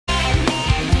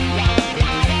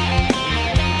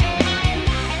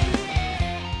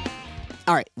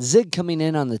All right, Zig coming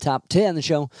in on the top 10 on the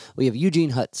show, we have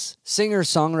Eugene Hütz, singer,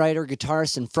 songwriter,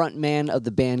 guitarist, and frontman of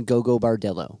the band Gogol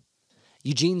Bordello.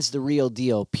 Eugene's the real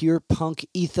deal, pure punk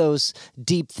ethos,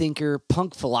 deep thinker,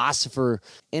 punk philosopher,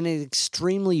 and an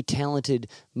extremely talented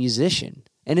musician,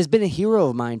 and has been a hero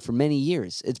of mine for many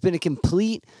years. It's been a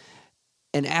complete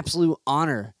and absolute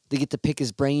honor to get to pick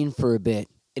his brain for a bit.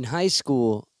 In high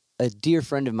school, a dear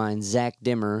friend of mine, Zach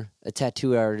Dimmer, a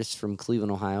tattoo artist from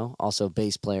Cleveland, Ohio, also a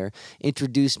bass player,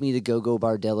 introduced me to Gogol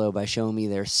Bordello by showing me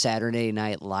their Saturday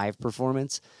night live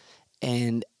performance,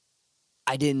 and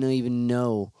I didn't even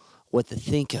know what to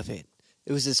think of it.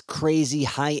 It was this crazy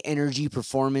high-energy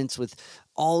performance with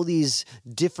all these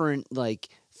different, like,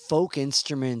 folk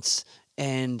instruments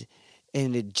and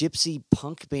a gypsy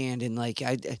punk band, and, like,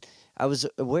 I was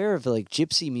aware of, like,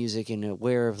 gypsy music and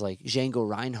aware of, like, Django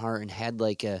Reinhardt and had,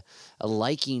 like, a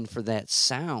liking for that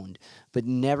sound, but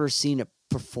never seen it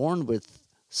performed with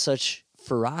such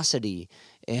ferocity.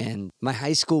 And my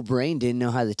high school brain didn't know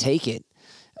how to take it.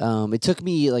 It took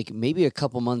me, like, maybe a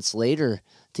couple months later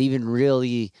to even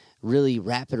really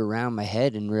wrap it around my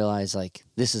head and realize, like,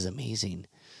 this is amazing.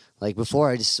 Like, before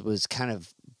I just was kind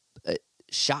of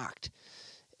shocked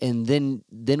and then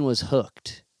was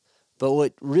hooked. But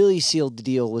what really sealed the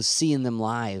deal was seeing them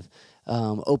live.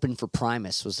 Open for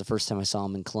Primus was the first time I saw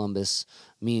them in Columbus,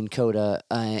 me and Coda,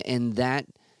 and that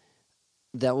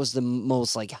was the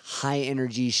most, like,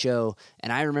 high-energy show.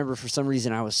 And I remember for some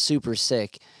reason I was super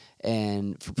sick,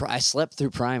 and I slept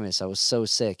through Primus. I was so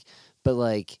sick. But,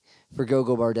 like, for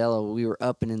Gogol Bordello, we were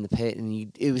up and in the pit,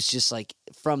 and it was just, like,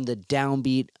 from the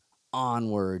downbeat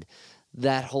onward,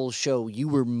 that whole show, you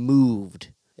were moved.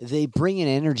 They bring an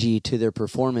energy to their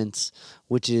performance,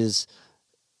 which is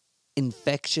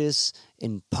infectious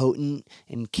and potent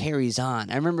and carries on.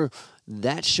 I remember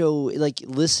that show, like,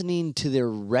 listening to their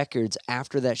records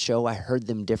after that show, I heard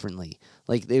them differently.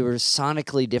 Like, they were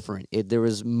sonically different. There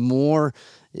was more,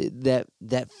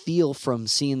 that feel from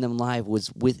seeing them live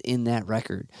was within that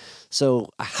record. So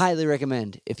I highly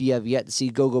recommend, if you have yet to see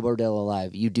Gogol Bordello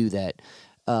live, you do that.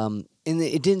 And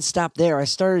it didn't stop there. I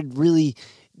started really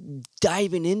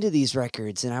diving into these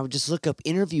records, and I would just look up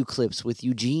interview clips with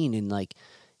Eugene, and, like,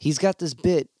 he's got this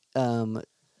bit on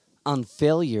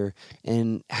failure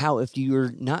and how if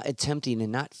you're not attempting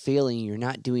and not failing, you're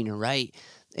not doing it right.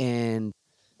 And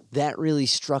that really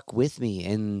struck with me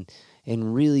and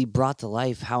really brought to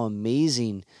life how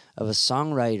amazing of a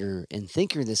songwriter and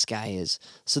thinker this guy is.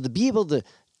 So to be able to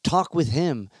talk with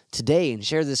him today and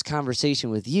share this conversation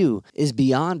with you is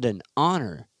beyond an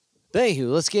honor. But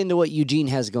anywho, let's get into what Eugene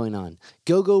has going on.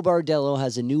 Gogol Bordello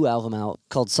has a new album out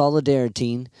called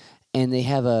SOLIDARITINE, and they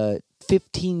have a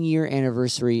 15-year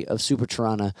anniversary of Super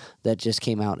Tirana that just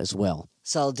came out as well.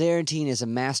 SOLIDARITINE is a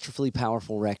masterfully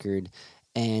powerful record,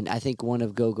 and I think one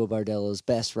of Gogol Bordello's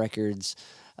best records,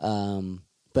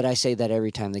 but I say that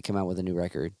every time they come out with a new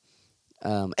record.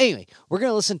 Anyway, we're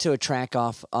going to listen to a track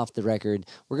off the record.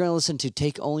 We're going to listen to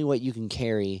Take Only What You Can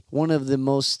Carry, one of the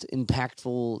most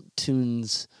impactful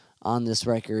tunes on this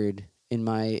record, in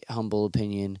my humble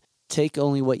opinion. Take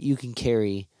Only What You Can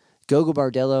Carry, Gogol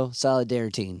Bordello,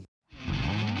 SOLIDARITINE.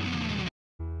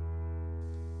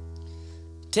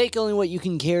 Take Only What You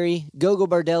Can Carry, Gogol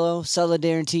Bordello,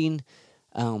 SOLIDARITINE.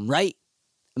 Right?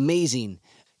 Amazing.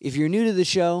 If you're new to the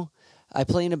show, I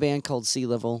play in a band called Sea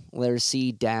Level, letter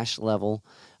C-Level.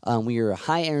 We are a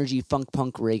high-energy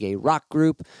funk-punk reggae rock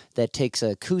group that takes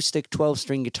acoustic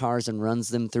 12-string guitars and runs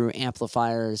them through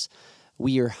amplifiers.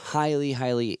 We are highly,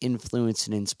 highly influenced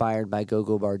and inspired by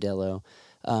Gogol Bordello.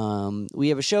 We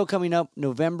have a show coming up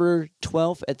November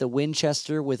 12th at the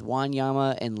Winchester with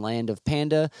Wanyama and Land of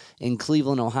Panda in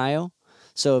Cleveland, Ohio.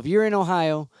 So if you're in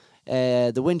Ohio,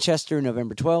 the Winchester,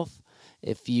 November 12th.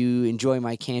 If you enjoy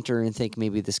my cantor and think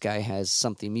maybe this guy has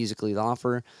something musically to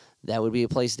offer, that would be a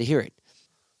place to hear it.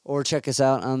 Or check us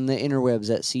out on the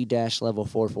interwebs at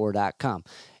c-level44.com.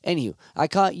 Anywho, I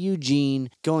caught Eugene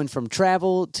going from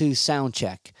travel to sound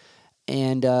check.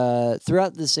 And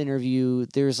throughout this interview,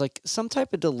 there's like some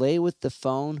type of delay with the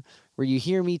phone where you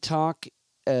hear me talk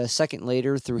a second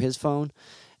later through his phone.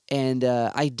 And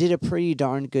I did a pretty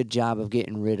darn good job of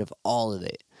getting rid of all of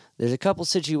it. There's a couple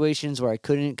situations where I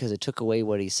couldn't because it took away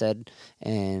what he said,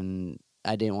 and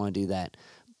I didn't want to do that.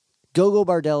 Gogol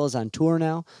Bordello is on tour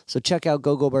now, so check out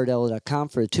gogolbordello.com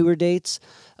for tour dates.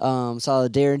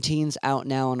 SOLIDARITINE's out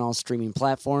now on all streaming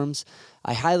platforms.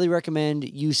 I highly recommend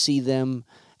you see them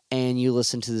and you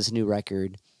listen to this new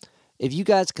record. If you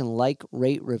guys can like,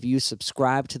 rate, review,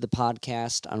 subscribe to the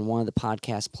podcast on one of the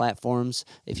podcast platforms,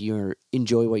 if you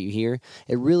enjoy what you hear,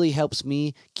 it really helps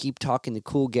me keep talking to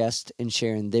cool guests and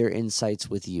sharing their insights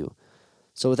with you.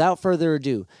 So without further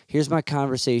ado, here's my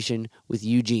conversation with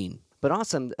Eugene. But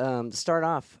awesome, to start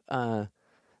off,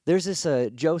 there's this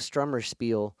Joe Strummer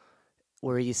spiel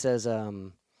where he says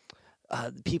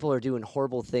people are doing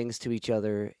horrible things to each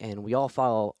other, and we all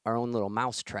follow our own little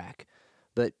mouse track,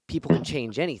 but people can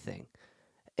change anything,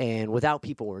 and without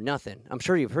people, we're nothing. I'm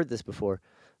sure you've heard this before,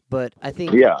 but I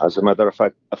think... Yeah, as a matter of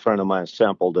fact, a friend of mine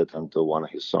sampled it into one of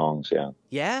his songs, yeah.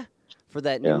 Yeah? For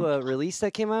that new release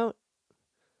that came out?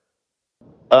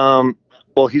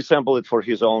 Well, he sampled it for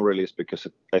his own release because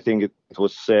I think it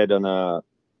was said on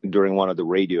during one of the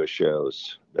radio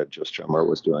shows that Joe Strummer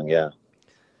was doing, yeah.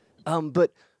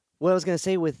 But what I was going to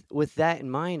say with that in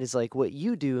mind is like what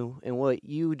you do and what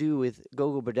you do with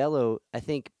Gogol Bordello, I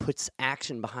think puts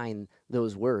action behind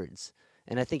those words.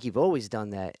 And I think you've always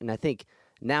done that. And I think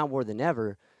now more than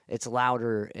ever, it's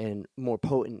louder and more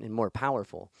potent and more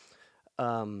powerful.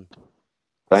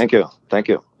 Thank you.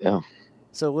 Yeah.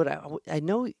 So what I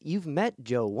know you've met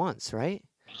Joe once, right?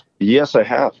 Yes, I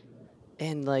have.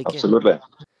 And like, absolutely.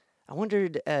 I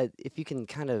wondered if you can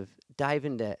kind of dive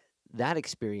into that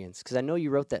experience, because I know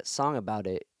you wrote that song about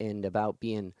it and about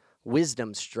being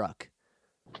wisdom struck.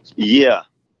 Yeah.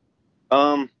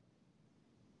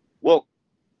 Well,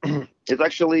 it's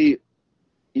actually,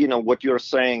 you know, what you're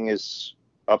saying is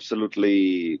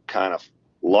absolutely kind of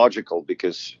logical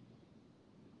because,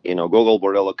 you know, Gogol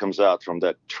Bordello comes out from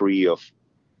that tree of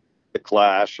The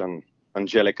Clash and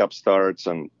angelic upstarts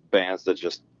and bands that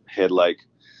just had like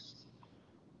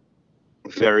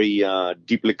very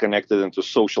deeply connected into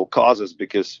social causes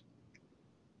because,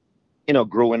 you know,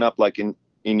 growing up like in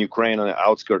Ukraine on the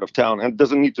outskirts of town, and it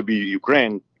doesn't need to be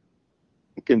Ukraine,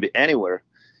 it can be anywhere,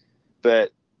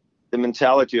 but the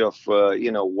mentality of,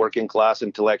 you know, working class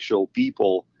intellectual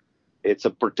people, it's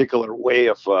a particular way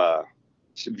of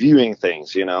viewing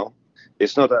things, you know.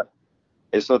 It's not a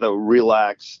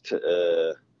relaxed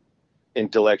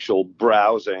intellectual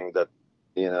browsing that,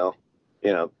 you know,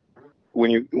 when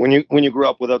you grow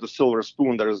up without a silver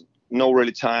spoon, there's no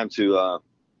really time to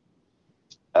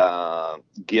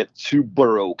get too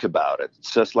baroque about it.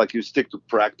 It's just like you stick to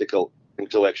practical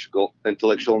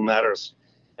intellectual matters.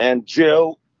 And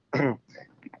Joe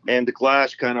and The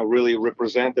Clash kind of really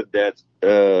represented that,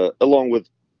 along with,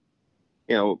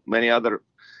 you know, many other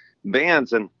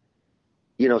bands. And,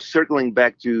 you know, circling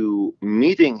back to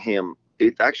meeting him,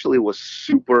 it actually was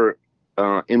super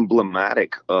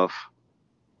emblematic of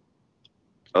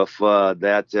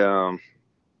that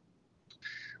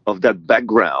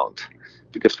background,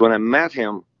 because when I met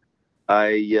him,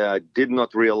 I did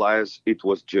not realize it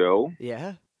was Joe.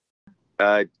 Yeah.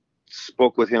 I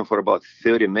spoke with him for about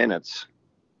 30 minutes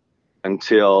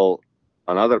until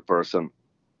another person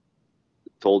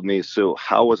told me, so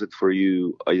how was it for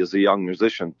you as a young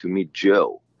musician to meet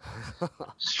Joe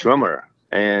Strummer?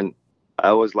 And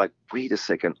I was like, wait a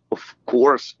second, of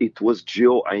course it was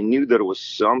Joe. I knew there was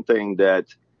something that,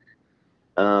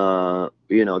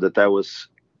 you know, that I was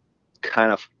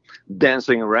kind of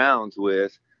dancing around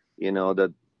with, you know,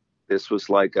 that this was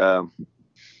like,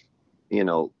 you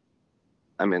know,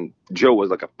 I mean, Joe was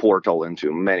like a portal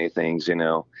into many things, you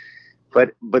know,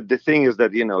 but the thing is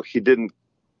that, you know, he didn't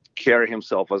carry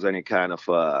himself as any kind of,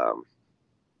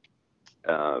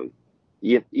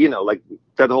 you know, like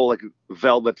that whole like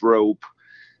velvet rope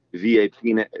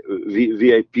VIPness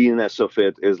of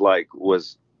it is like,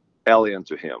 was alien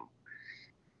to him.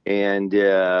 And,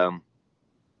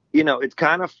 you know, it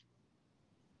kind of,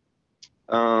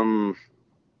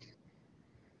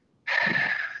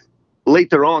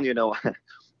 later on, you know,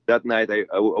 that night I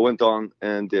went on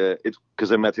and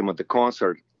because I met him at the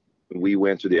concert, we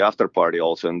went to the after party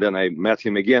also, and then I met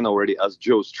him again already as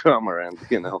Joe Strummer, and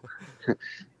you know,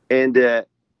 and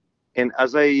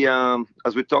as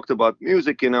we talked about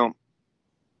music, you know,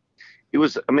 it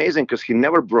was amazing because he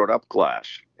never brought up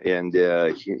Clash, and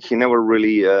he never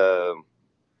really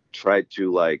tried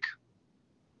to, like,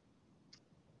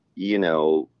 you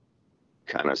know,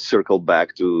 kind of circle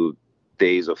back to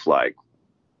days of like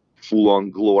full-on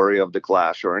glory of the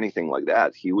Clash or anything like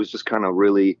that. He was just kind of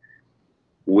really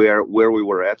where we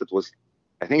were at. It was,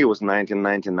 I think it was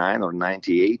 1999 or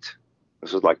 98.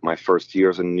 This was like my first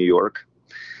years in New York.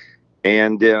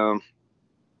 And, you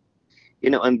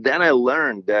know, and then I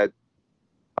learned that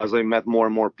as I met more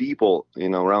and more people, you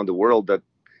know, around the world, that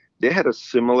they had a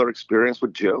similar experience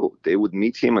with Joe. They would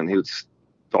meet him and he would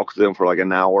talk to them for like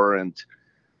an hour, and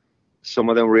some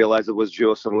of them realized it was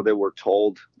Joe. Some of them were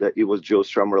told that it was Joe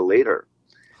Strummer later.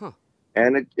 Huh.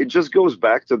 And it just goes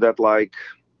back to that, like,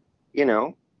 you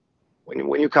know,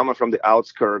 when you're coming from the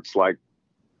outskirts, like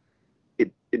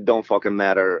it don't fucking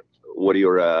matter what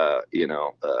your, you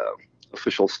know,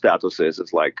 official status is.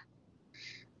 It's like,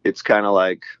 it's kind of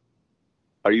like,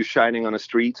 are you shining on a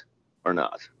street or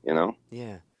not? You know?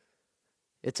 Yeah.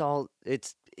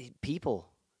 It's people.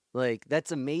 Like,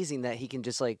 that's amazing that he can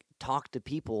just like talk to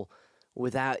people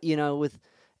without, with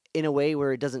in a way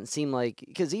where it doesn't seem like,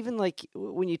 because even like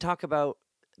when you talk about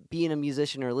being a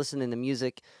musician or listening to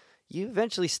music, you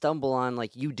eventually stumble on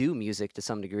like you do music to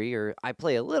some degree, or I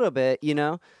play a little bit,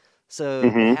 So to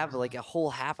Hmm. have like a whole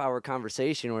half-hour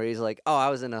conversation where he's like, "Oh, I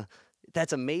was in a,"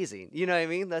 that's amazing. You know what I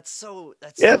mean? That's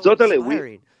Yeah, so totally.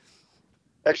 inspiring.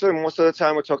 Actually, most of the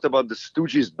time we talked about the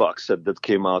Stooges box set that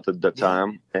came out at that Yeah.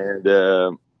 time, and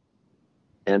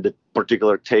the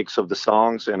particular takes of the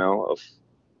songs,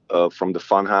 from the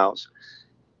Funhouse,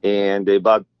 and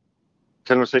about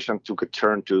conversation took a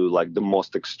turn to like the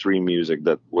most extreme music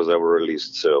that was ever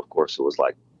released. So of course it was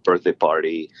like Birthday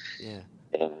Party, Yeah.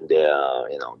 and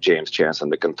James Chance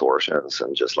and the Contortions,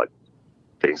 and just like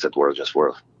things that were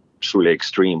truly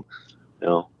extreme.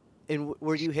 And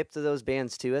were you hip to those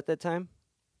bands too at that time?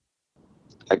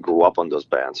 I grew up on those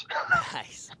bands.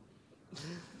 Nice.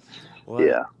 Well,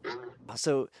 Yeah.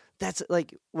 so that's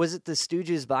like, was it the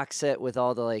Stooges box set with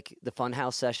all the like the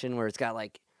Funhouse session where it's got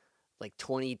like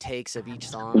 20 takes of each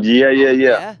song?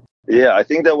 Yeah. Yeah, I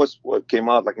think that was what came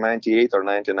out like 98 or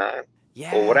 99.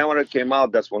 Yeah. Or whenever it came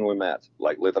out, that's when we met,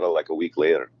 like literally like a week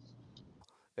later.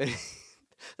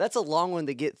 That's a long one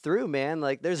to get through, man.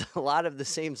 Like, there's a lot of the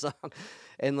same song,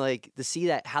 and like to see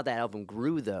that how that album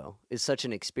grew though is such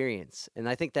an experience, and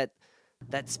I think that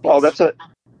speaks. Well,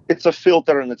 it's a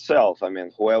filter in itself. I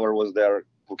mean, whoever was there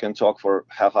who can talk for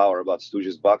half hour about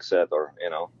Stooges box set, or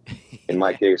in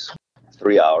my case,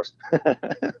 3 hours.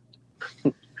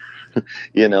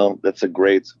 That's a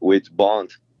great way to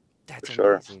bond. That's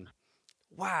for amazing. Sure.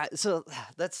 Wow, so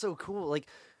that's so cool. Like,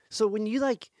 so when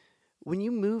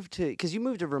you moved to, because you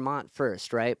moved to Vermont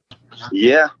first, right?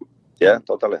 Yeah,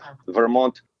 totally.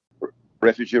 Vermont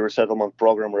Refugee Resettlement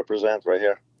Program represent right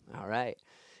here. All right.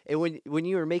 And when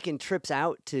you were making trips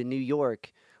out to New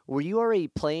York, were you already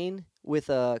playing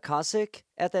with Cossack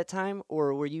at that time,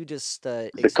 or were you just the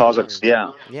Cossacks?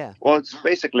 Yeah. Well, it's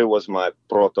basically was my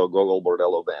proto Gogol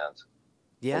Bordello band.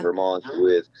 Yeah. In Vermont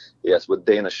with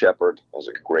Dana Shepard, was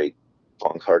a great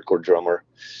punk hardcore drummer.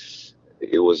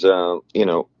 It was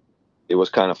it was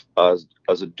kind of us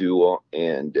as a duo,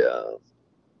 and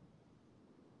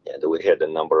we had a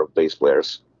number of bass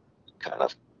players kind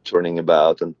of turning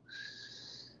about and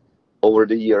over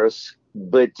the years.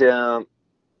 But I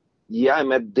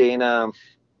met Dana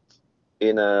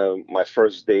in my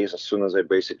first days as soon as I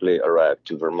basically arrived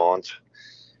to Vermont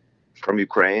from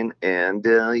Ukraine, and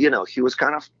he was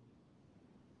kind of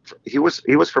he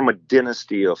was from a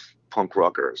dynasty of punk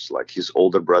rockers, like his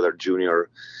older brother Junior,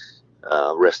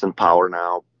 rest in power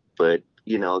now, but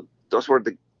those were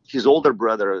his older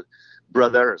brothers,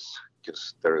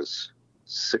 because there's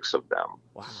 6 of them.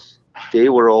 Wow. They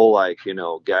were all like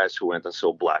guys who went and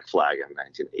saw Black Flag in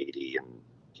 1980 and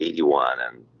 81,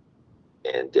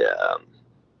 and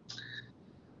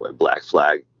when Black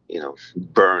Flag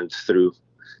burned through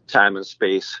time and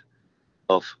space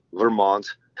of Vermont.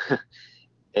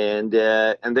 and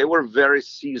they were very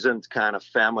seasoned kind of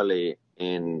family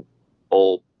in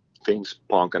all things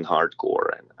punk and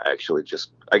hardcore, and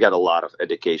I got a lot of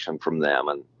education from them,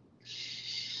 and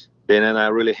then I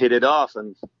really hit it off,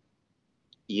 and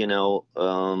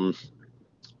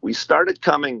we started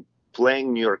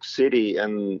playing New York City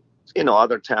and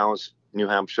other towns, New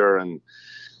Hampshire and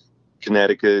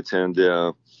Connecticut, and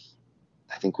I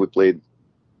think we played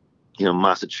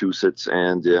Massachusetts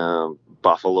and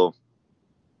Buffalo.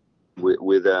 With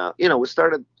we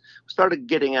started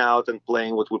getting out and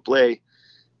playing what we play.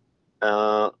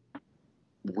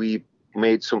 We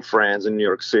made some friends in New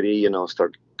York City.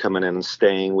 Started coming in and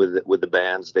staying with the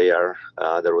bands there.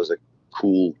 There was a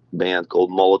cool band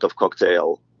called Molotov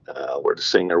Cocktail, where the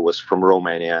singer was from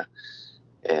Romania,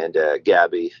 and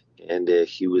Gabby, and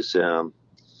he was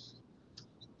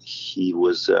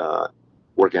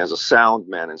working as a sound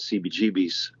man in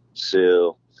CBGB's.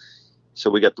 So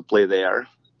we got to play there,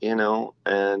 and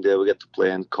we got to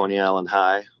play in Coney Island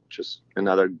High, which is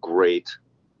another great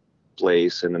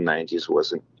place in the 90s,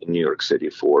 was in New York City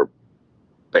for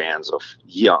bands of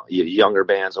younger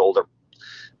bands, older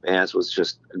bands. Was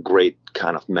just a great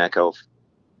kind of mecca of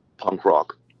punk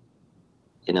rock,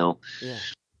 Yeah.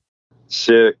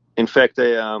 So in fact,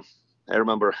 I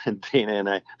remember Dana and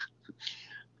I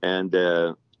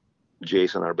and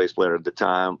Jason, our bass player at the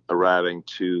time, arriving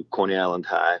to Coney Island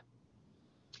High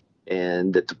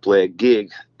and to play a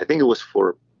gig. I think it was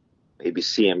for maybe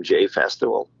CMJ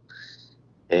Festival.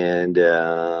 And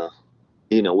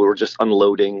we were just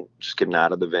unloading, just getting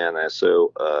out of the van. I saw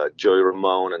Joey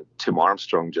Ramone and Tim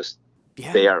Armstrong just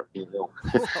there,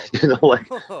 like,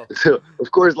 so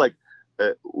of course, like,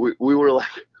 we were like,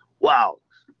 wow,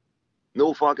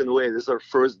 no fucking way. This is our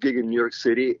first gig in New York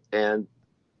City. And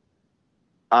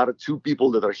out of two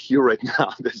people that are here right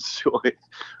now, that's Joey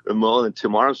Ramone and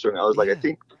Tim Armstrong, I was like, I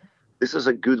think this is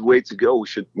a good way to go. We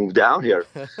should move down here.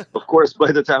 Of course,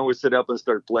 by the time we set up and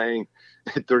start playing,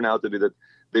 it turned out to be that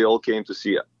they all came to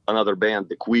see another band,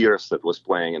 the Queers, that was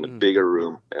playing in a bigger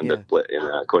room and that play in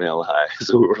Cornell High.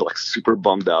 So we were like super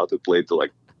bummed out. We played to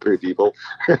like 3 people.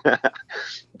 But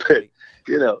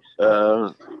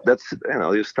that's,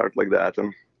 you start like that.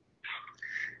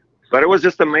 But it was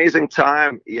just amazing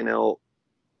time.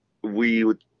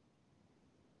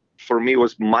 For me, it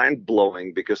was mind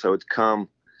blowing because I would come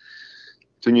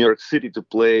to New York City to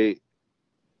play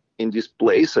in these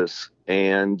places,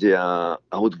 and I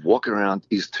would walk around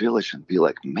East Village and be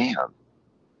like, man,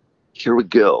 here we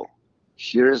go.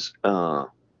 Here's a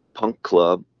punk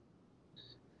club.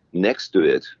 Next to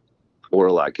it, or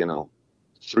like,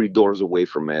 3 doors away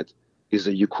from it, is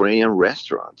a Ukrainian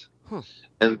restaurant.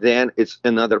 And then it's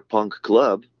another punk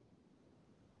club.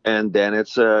 And then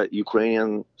it's a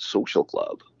Ukrainian social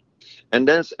club. And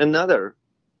then it's another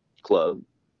club.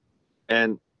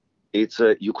 And it's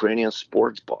a Ukrainian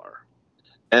sports bar.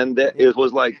 And it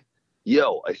was like,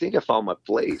 yo, I think I found my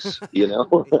place,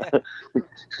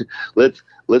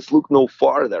 Let's look no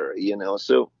farther,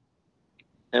 So,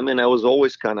 I mean, New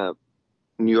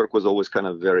York was always kind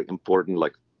of very important,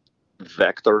 like,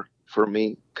 vector for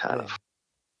me, kind of,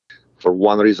 for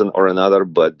one reason or another.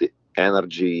 But the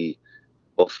energy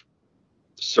of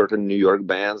certain New York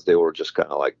bands, they were just kind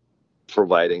of like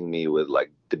providing me with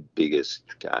like the biggest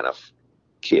kind of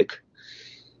kick.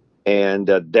 And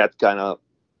that kind of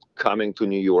coming to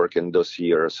New York in those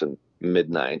years in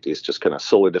mid-90s just kind of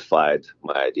solidified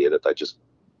my idea that I just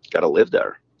got to live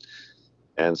there.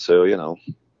 And so,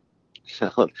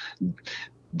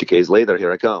 decades later,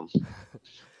 here I come.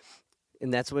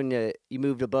 And that's when you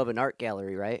moved above an art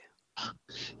gallery, right?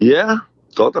 Yeah,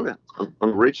 totally.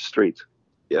 On Ridge Street.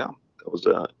 Yeah, that was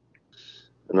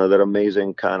another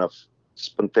amazing kind of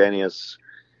spontaneous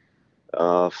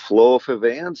flow of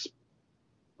events.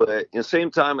 But at the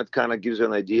same time, it kind of gives you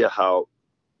an idea how,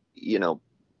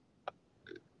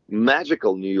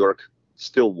 magical New York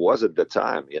still was at the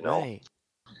time, Right.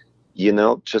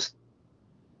 Just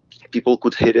people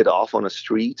could hit it off on a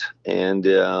street and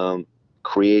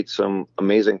create some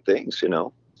amazing things,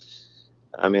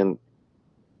 I mean,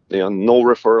 no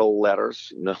referral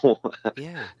letters, no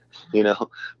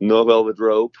velvet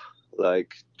rope,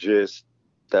 like just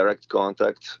direct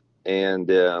contact. And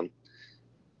the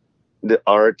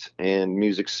art and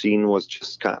music scene was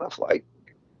just kind of like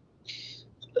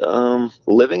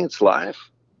living its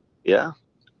life. Yeah,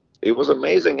 it was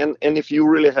amazing. And if you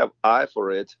really have eye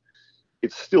for it,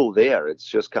 it's still there. It's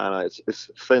just kind of, it's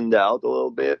thinned out a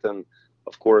little bit. And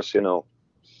of course,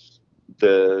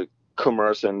 the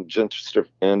commerce and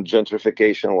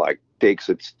gentrification like takes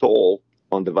its toll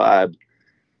on the vibe.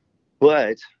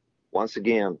 But once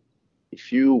again,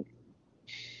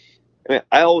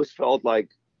 I always felt like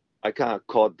I kind of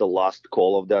caught the last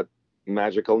call of that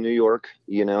magical New York,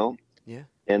 Yeah.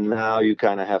 And now you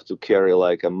kind of have to carry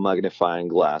like a magnifying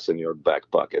glass in your back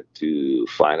pocket to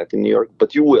find it in New York.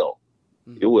 But you will.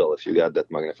 You will if you got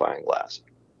that magnifying glass.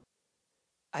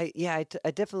 I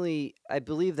definitely, I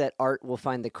believe that art will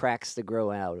find the cracks to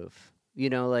grow out of,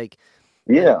 like.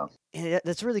 Yeah. And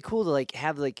that's really cool to like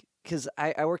have like, because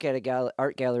I work at a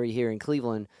art gallery here in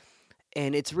Cleveland.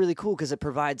 And it's really cool because it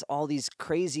provides all these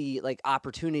crazy like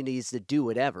opportunities to do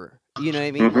whatever. You know what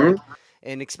I mean? Like,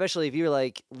 and especially if you're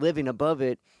like living above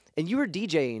it, and you were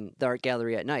DJing the art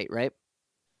gallery at night, right?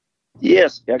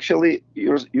 Yes, actually,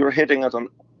 you're hitting it on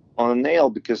a nail,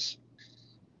 because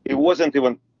it wasn't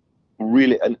even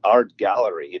really an art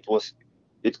gallery.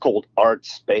 It's called Art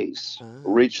Space,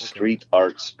 Ridge Street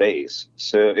Art Space.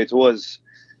 So it was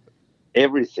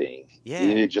everything. Yeah.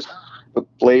 It just a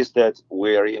place that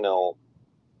where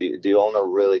the owner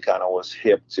really kind of was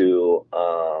hip to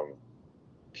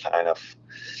kind of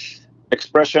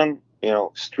expression,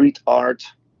 street art,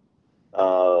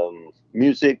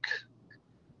 music,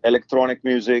 electronic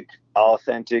music,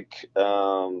 authentic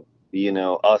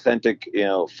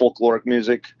folkloric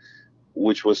music,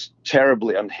 which was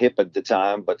terribly unhip at the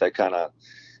time, but I kind of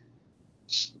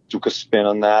took a spin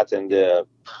on that and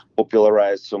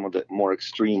popularized some of the more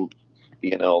extreme,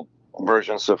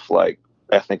 versions of like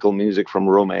ethnical music from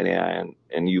Romania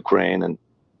and Ukraine and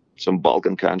some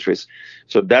Balkan countries.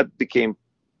 So that became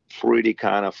pretty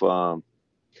kind of,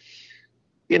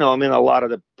 you know, I mean, a lot of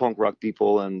the punk rock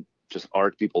people and just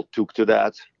art people took to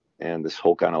that, and this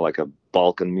whole kind of like a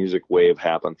Balkan music wave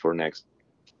happened for the next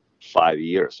 5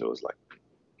 years. So it was like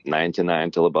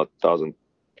 99 till about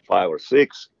 2005 or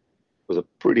 6 was a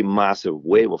pretty massive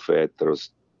wave of it. There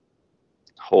was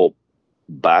a whole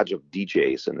batch of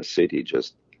DJs in the city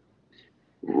just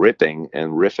ripping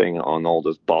and riffing on all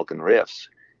those Balkan riffs.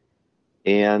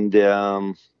 And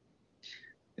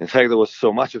in fact, there was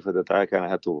so much of it that I kind of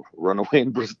had to run away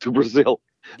to Brazil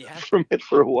from it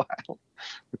for a while.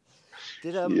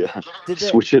 Did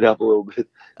switch it up a little bit.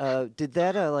 Did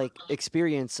that like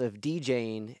experience of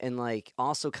DJing and like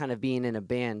also kind of being in a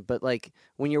band, but like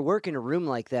when you're working a room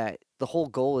like that, the whole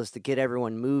goal is to get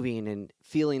everyone moving and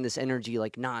feeling this energy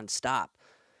like nonstop.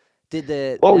 Did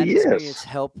that experience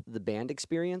help the band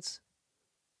experience?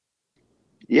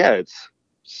 Yeah, it's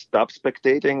stop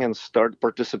spectating and start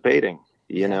participating.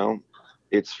 You know,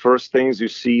 it's first things you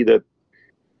see that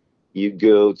you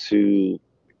go to,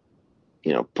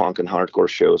 you know, punk and hardcore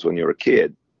shows when you're a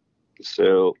kid.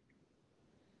 So,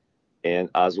 and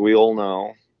as we all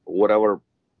know, whatever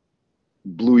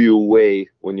blew you away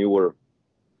when you were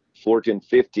 14,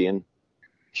 15,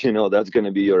 you know, that's going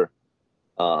to be your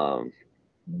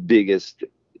biggest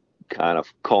kind of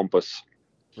compass.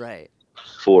 Right.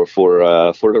 For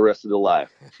the rest of the life.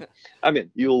 I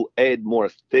mean, you'll add more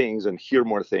things and hear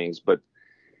more things, but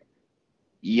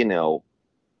you know,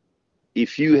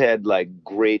 if you had like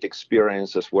great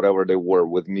experiences, whatever they were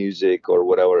with music or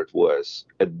whatever it was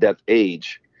at that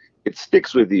age, it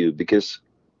sticks with you because,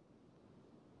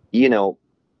 you know,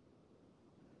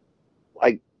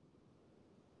 like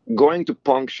going to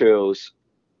punk shows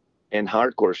and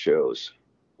hardcore shows,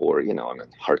 or, you know, I mean,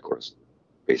 hardcore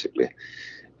basically,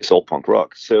 it's all punk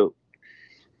rock. So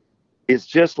it's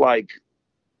just like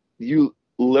you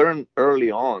learn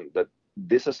early on that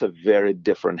this is a very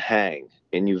different hang,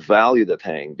 and you value that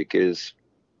hang because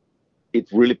it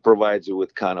really provides you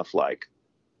with kind of like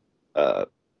a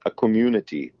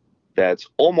community that's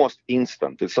almost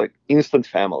instant. It's like instant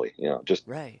family, you know, just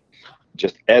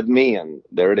add me and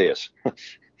there it is,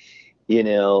 you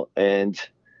know, and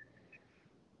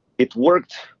it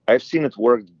worked. I've seen it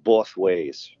work both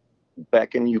ways.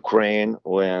 Back in Ukraine,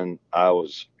 when I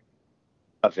was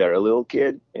a very little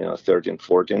kid, you know, 13,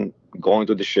 14, going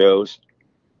to the shows,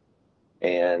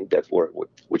 and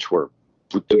which were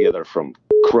put together from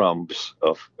crumbs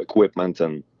of equipment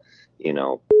and, you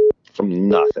know, from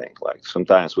nothing. Like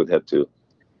sometimes we'd have to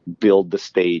build the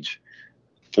stage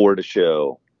for the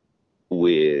show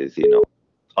with, you know,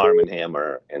 Arm and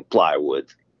Hammer and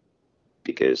plywood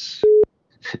because,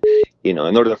 you know,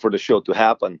 in order for the show to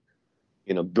happen,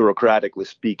 you know, bureaucratically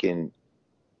speaking,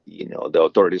 you know, the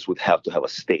authorities would have to have a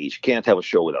stage. Can't have a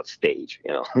show without stage,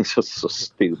 you know. It's just so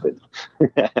stupid.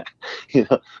 You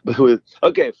know, but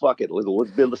okay, fuck it,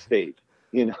 let's build a stage,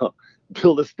 you know,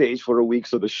 build a stage for a week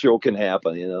so the show can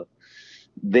happen, you know.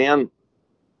 Then,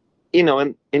 you know,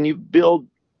 and you build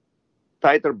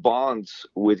tighter bonds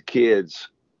with kids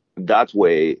that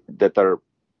way that are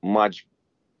much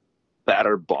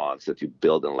better bonds that you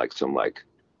build in like some like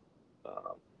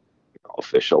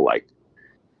official like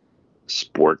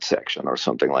sports section or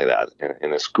something like that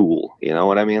in a school, you know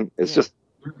what I mean? It's just,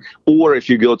 or if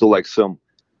you go to like some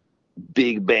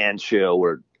big band show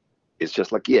where it's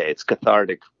just like, it's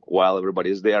cathartic while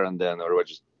everybody is there, and then everybody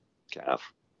just kind of,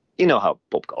 you know how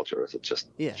pop culture is, it's just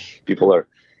people are,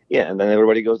 and then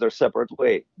everybody goes their separate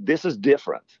way. This is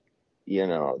different, you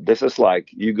know. This is like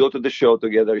you go to the show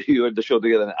together, you at the show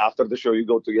together, and after the show you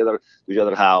go together to each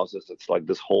other's houses. It's like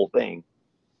this whole thing,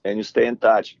 and you stay in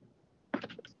touch.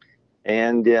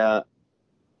 And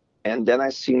then I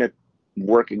seen it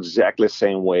work exactly the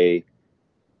same way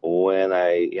when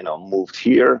I, you know, moved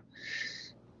here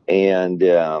and,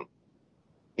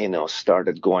 you know,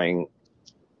 started going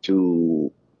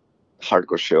to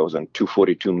hardcore shows on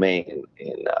 242 Main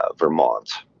in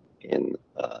Vermont.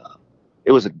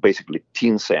 It was basically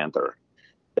teen center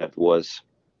that was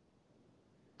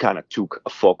kind of took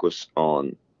a focus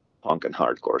on punk and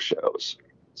hardcore shows.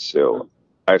 So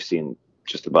I've seen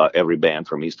just about every band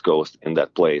from East Coast in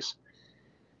that place.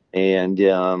 And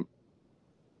the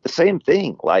same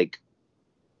thing, like,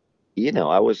 you know,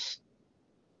 I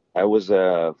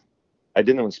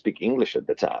didn't even speak English at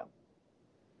the time,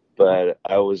 but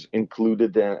I was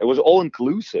included in, it was all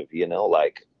inclusive, you know,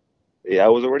 like I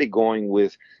was already going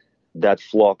with that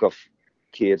flock of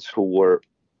kids who were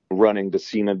running the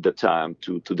scene at the time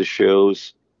to the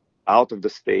shows out of the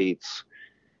States.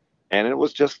 And it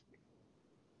was just,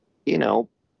 you know,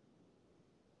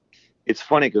 it's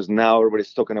funny because now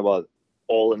everybody's talking about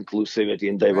all inclusivity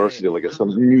and diversity like it's some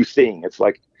new thing. It's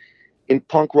like, in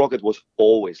punk rock, it was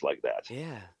always like that.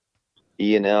 Yeah.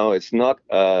 You know, it's not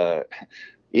for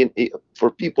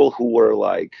people who were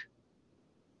like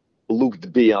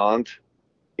looked beyond,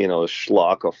 you know,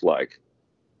 schlock of like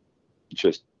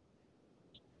just,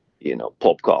 you know,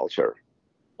 pop culture.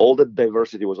 All the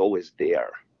diversity was always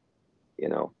there, you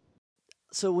know.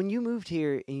 So when you moved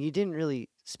here and you didn't really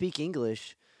speak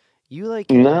English, you like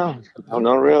No,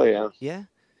 not really. Yeah. Yeah.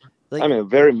 I mean,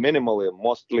 very minimally,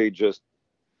 mostly just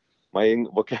my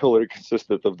vocabulary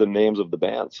consisted of the names of the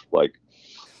bands. Like,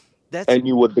 I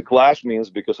knew what the Clash means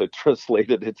because I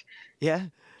translated it. Yeah.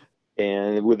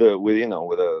 And with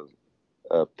a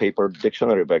paper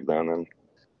dictionary back then, and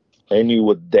I knew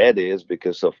what dead is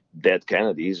because of Dead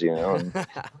Kennedys, you know. And,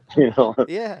 you know.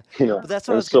 Yeah. You know. But that's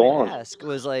what I was going to ask.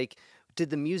 Was like, did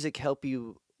the music help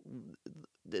you?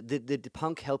 Did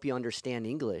punk help you understand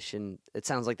English? And it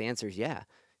sounds like the answer is yeah,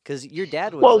 because your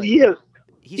dad was. Well, like,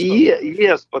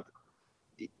 yes, but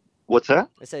what's that?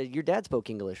 I said your dad spoke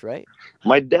English, right?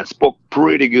 My dad spoke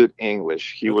pretty good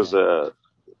English. He was a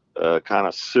kind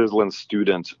of sizzling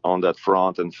student on that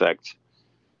front. In fact,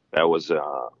 that was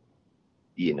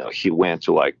you know, he went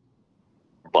to like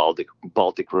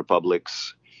Baltic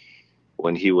republics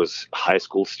when he was high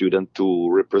school student to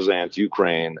represent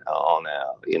Ukraine on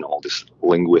you know, all this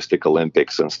linguistic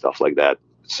Olympics and stuff like that.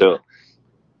 So,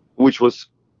 which was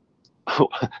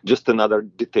just another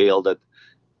detail that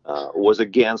was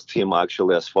against him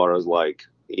actually, as far as like,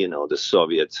 you know, the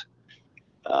Soviet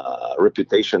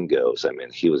reputation goes. I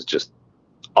mean, he was just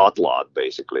outlawed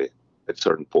basically at a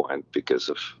certain point because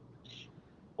of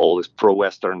all this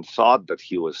pro-Western thought that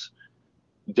he was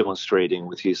demonstrating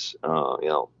with his, you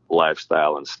know,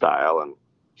 lifestyle and style,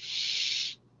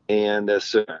 and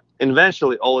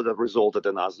eventually all of that resulted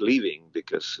in us leaving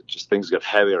because just things got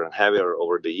heavier and heavier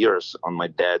over the years on my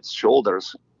dad's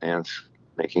shoulders, and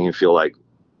making him feel like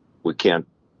we can't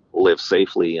live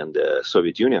safely in the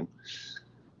Soviet Union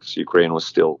because Ukraine was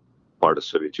still part of the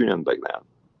Soviet Union back then.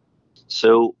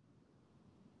 So,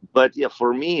 but yeah,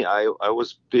 for me, I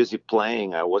was busy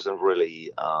playing. I wasn't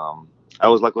really. I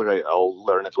was like, okay, I'll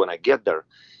learn it when I get there,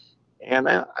 and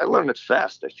I learned it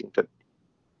fast. I think that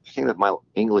my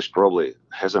English probably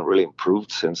hasn't really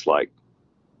improved since like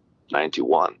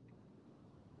 '91.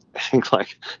 I think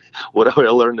like whatever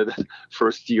I learned in the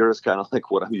first year is kind of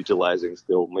like what I'm utilizing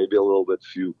still. Maybe a little bit,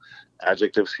 few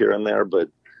adjectives here and there, but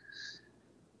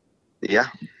yeah.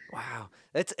 Wow.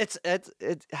 It's I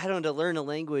don't know, to learn a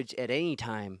language at any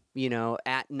time, you know,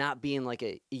 at not being like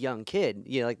a young kid,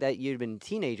 you know, like that you'd been a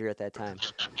teenager at that time.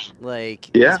 Like,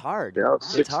 yeah, it's hard. Yeah,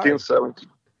 it's 16, hard. 17.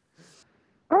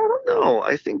 I don't know.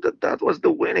 I think that was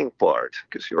the winning part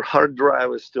because your hard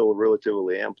drive is still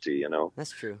relatively empty, you know.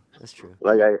 That's true. That's true.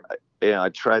 Like I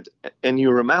tried, and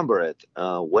you remember it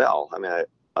well. I mean,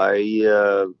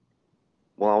 I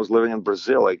when I was living in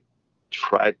Brazil, I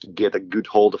tried to get a good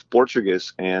hold of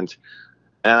Portuguese, and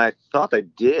I thought I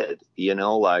did, you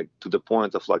know, like to the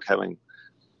point of like having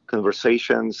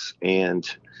conversations and,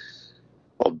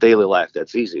 well, daily life,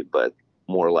 that's easy, but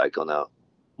more like on a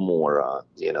more,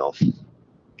 you know,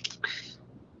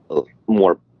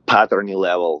 more patterny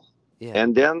level. Yeah.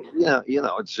 And then, you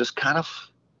know, it's just kind of,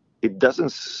 it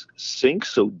doesn't sink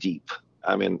so deep.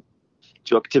 I mean,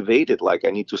 to activate it, like I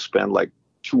need to spend like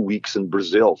 2 weeks in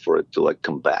Brazil for it to like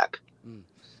come back.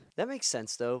 That makes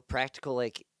sense though. Practical,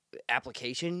 like,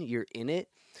 application, you're in it.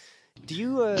 Do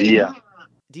you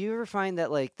do you ever find that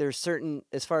like there's certain,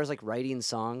 as far as like writing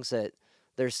songs, that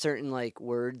there's certain like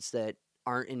words that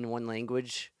aren't in one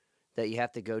language that you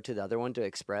have to go to the other one to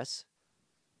express?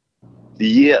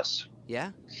 Yes.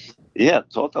 Yeah? Yeah,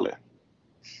 totally.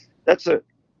 That's a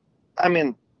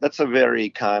very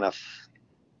kind of,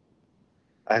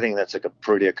 I think that's like a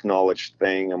pretty acknowledged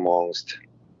thing amongst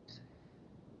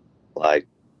like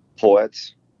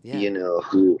poets, you know,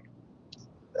 who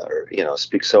are, you know,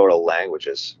 speak several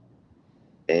languages.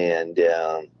 And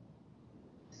I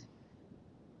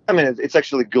mean, it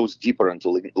actually goes deeper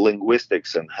into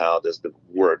linguistics and how does the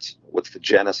words, what's the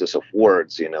genesis of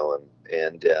words, you know,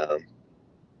 and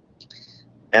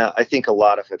I think a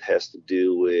lot of it has to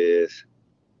do with,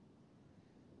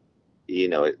 you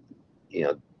know,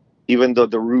 even though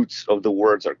the roots of the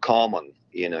words are common,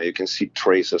 you know, you can see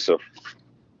traces of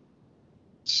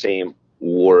same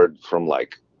word from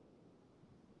like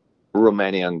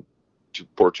Romanian to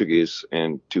Portuguese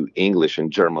and to English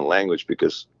and German language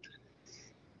because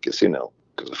you know,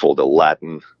 because of all the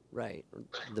Latin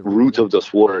the root of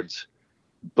those words,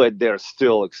 but they're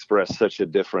still express such a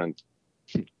different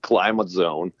climate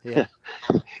zone,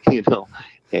 you know,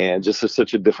 and just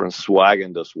such a different swag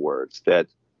in those words that,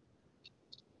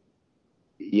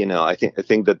 you know, I think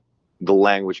that the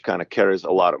language kind of carries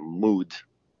a lot of mood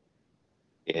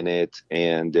in it,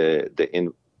 and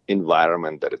the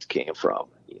environment that it came from.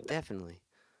 Definitely.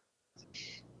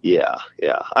 Yeah.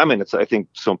 I mean, I think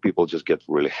some people just get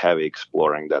really heavy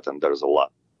exploring that, and there's a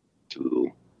lot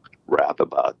to rap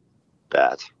about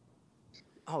that.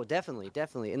 Oh, definitely,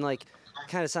 and like,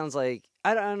 kind of sounds like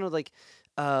I don't know, like,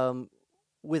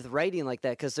 with writing like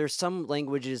that, because there's some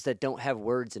languages that don't have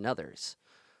words in others.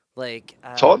 Like,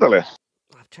 Totally.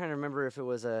 I'm trying to remember if it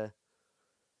was a.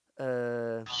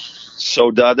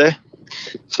 Saudade,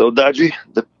 saudade.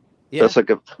 Yeah. That's like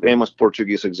a famous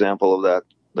Portuguese example of that.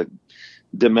 Like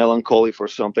the melancholy for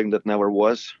something that never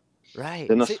was. Right.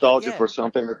 The nostalgia yeah. for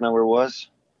something that never was.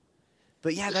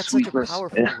 But yeah, that's Sweetness. such a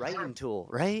powerful writing tool,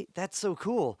 right? That's so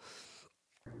cool.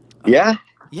 Yeah.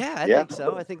 Yeah, I think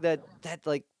so. I think that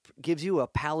like gives you a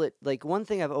palette. Like, one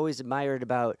thing I've always admired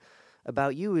about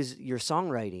you is your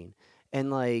songwriting, and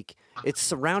like it's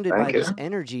surrounded by this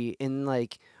energy, and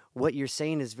like what you're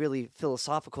saying is really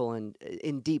philosophical and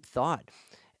in deep thought,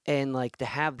 and like to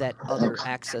have that other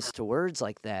access to words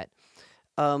like that.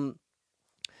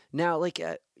 Now, like,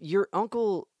 your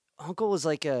uncle was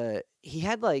like he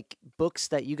had like books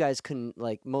that you guys couldn't,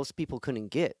 like, most people couldn't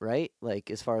get, right? Like,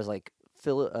 as far as like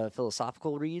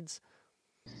philosophical reads.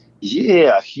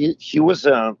 Yeah, he was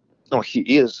no, he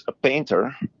is a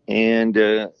painter, and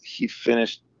he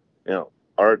finished,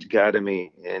 art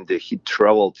academy, and he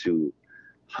traveled to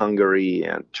Hungary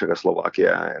and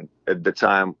Czechoslovakia, and at the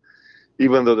time,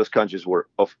 even though those countries were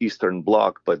of Eastern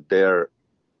Bloc, but their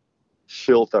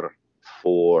filter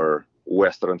for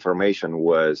Western information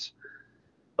was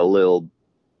a little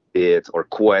bit, or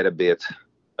quite a bit,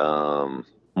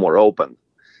 more open.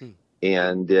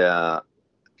 And there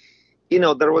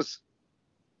was,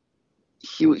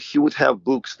 he would have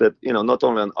books that, not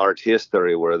only on art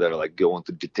history, where they're like go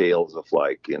into details of,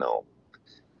 like,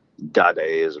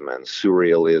 Dadaism and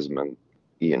surrealism, and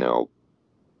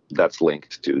that's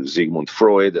linked to Sigmund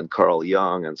Freud and Carl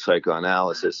Jung and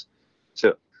psychoanalysis.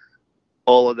 So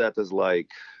all of that is like,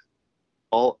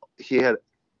 all he had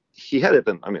it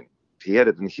in, he had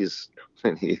it in his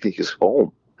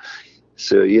home.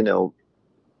 So,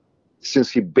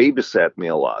 since he babysat me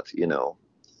a lot,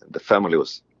 the family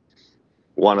was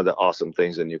one of the awesome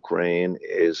things in Ukraine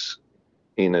is,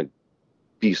 in a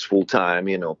peaceful time,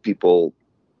 people,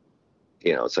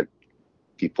 it's like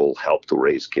people help to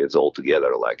raise kids all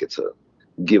together. Like, it's a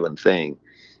given thing,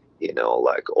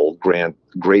 like old great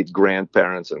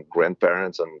grandparents and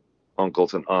grandparents and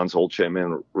uncles and aunts all chime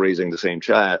in raising the same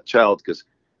child, because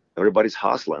everybody's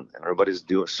hustling and everybody's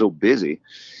so busy.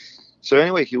 So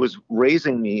anyway, he was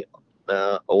raising me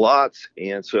a lot,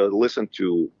 and so I listened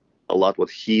to a lot what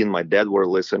he and my dad were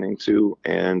listening to,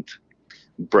 and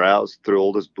browsed through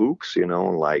all those books,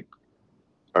 like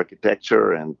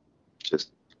architecture and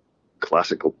just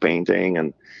classical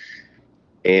painting,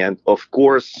 and of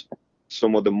course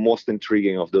some of the most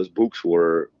intriguing of those books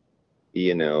were,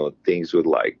 things with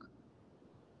like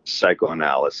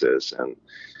psychoanalysis and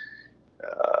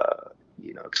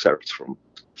excerpts from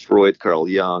Freud, Carl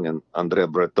Jung, and André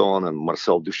Breton, and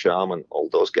Marcel Duchamp, and all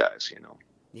those guys,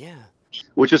 Yeah.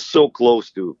 Which is so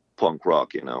close to punk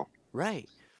rock, Right.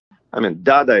 I mean,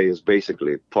 Dada is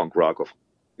basically punk rock of,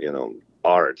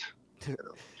 art.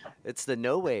 It's the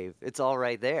no wave. It's all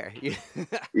right there.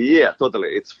 Yeah, totally.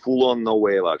 It's full on no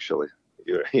wave, actually.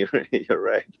 You're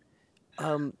right.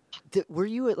 Were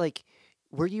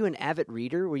you an avid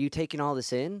reader? Were you taking all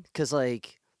this in? Because,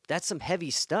 like, that's some heavy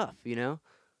stuff,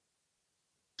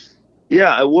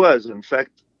 Yeah, I was. In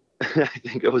fact, I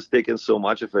think I was taking so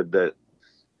much of it that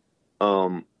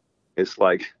it's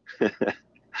like I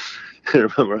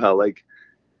remember how, like,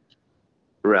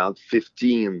 around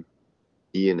 15,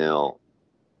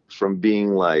 from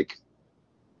being like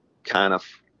kind of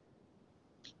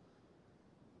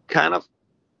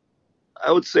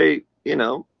I would say,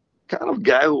 kind of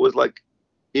guy who was like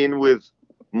in with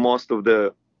most of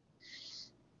the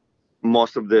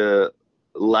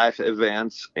life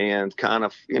events, and kind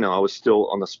of, I was still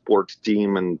on the sports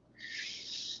team, and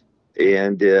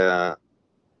I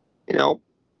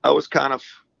was kind of,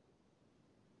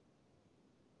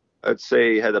 I'd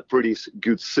say, had a pretty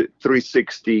good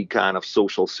 360 kind of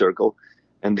social circle.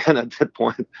 And then at that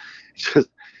point, just,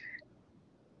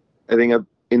 I think I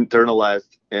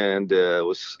internalized and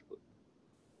was,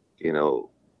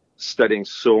 studying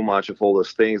so much of all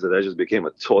those things that I just became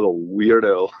a total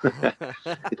weirdo.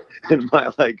 And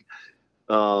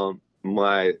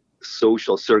my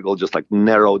social circle just like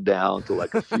narrowed down to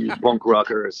like a few punk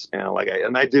rockers,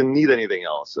 and I didn't need anything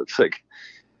else. It's like,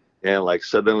 and like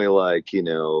suddenly, like,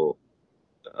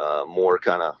 more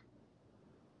kind of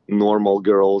normal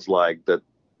girls like that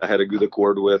I had a good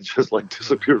accord with just like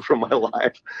disappeared from my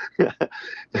life.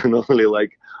 And only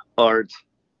like art,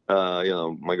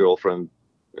 my girlfriend,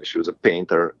 she was a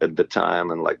painter at the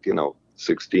time, and like,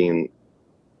 16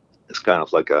 is kind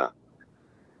of like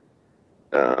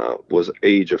was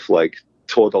age of like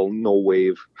total no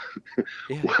wave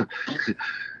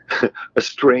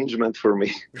estrangement for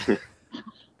me.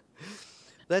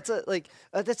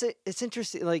 It's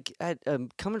interesting. Like,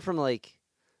 coming from like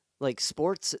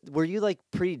sports, were you like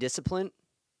pretty disciplined?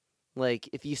 Like,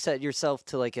 if you set yourself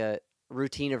to like a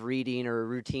routine of reading or a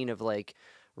routine of like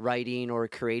writing or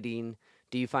creating,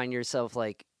 do you find yourself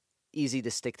like easy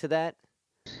to stick to that?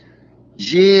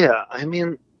 Yeah, I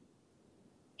mean,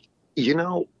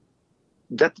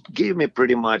 that gave me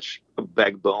pretty much a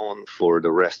backbone for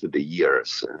the rest of the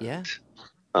years. And,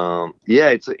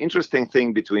 it's an interesting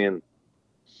thing between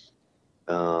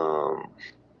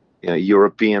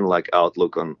European like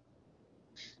outlook on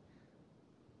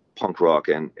punk rock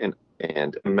and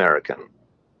American.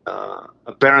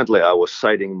 Apparently, I was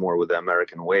siding more with the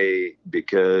American way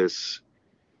because,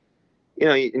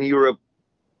 in Europe,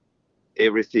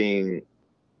 everything,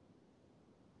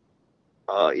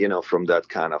 from that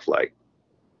kind of like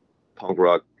punk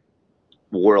rock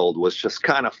world was just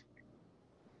kind of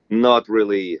not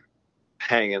really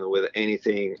hanging with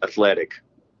anything athletic.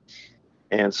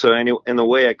 And so in a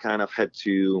way, I kind of had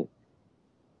to,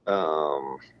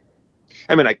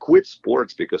 I quit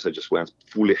sports because I just went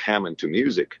fully ham into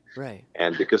music. Right.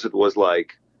 And because it was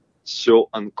like so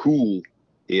uncool,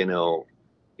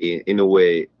 in a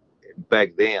way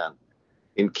back then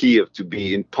in Kiev to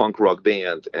be in punk rock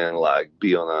band and like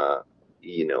be on a,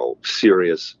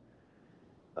 serious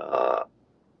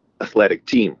athletic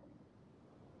team.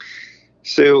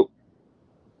 So,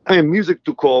 music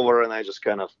took over and I just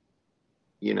kind of,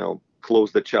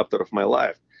 closed the chapter of my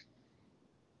life.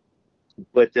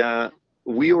 But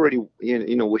we already,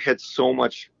 we had so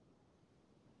much,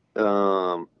 we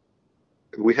already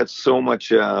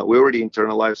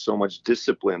internalized so much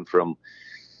discipline from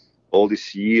all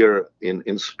this year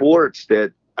in sports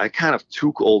that I kind of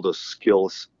took all those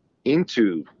skills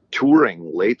into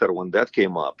touring later when that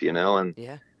came up, and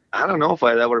I don't know if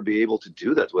I'd ever be able to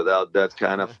do that without that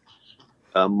kind of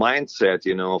mindset,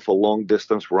 of a long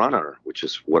distance runner, which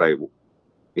is what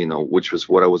which was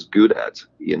what I was good at,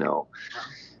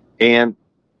 And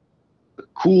the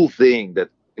cool thing that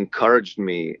encouraged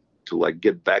me to like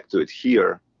get back to it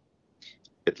here,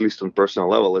 at least on personal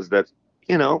level, is that,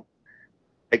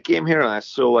 I came here and I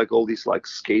saw like all these like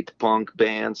skate punk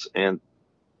bands and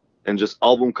just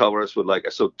album covers with like, I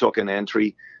saw Token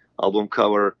Entry album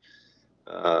cover,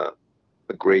 a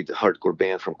great hardcore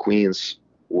band from Queens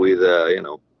with,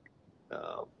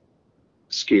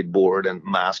 skateboard and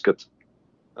mascot.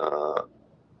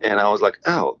 And I was like,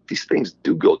 oh, these things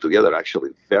do go together actually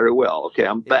very well. Okay,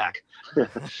 I'm back. And,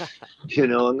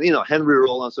 Henry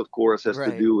Rollins, of course, has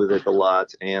to do with it a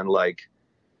lot. And like,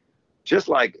 just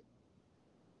like,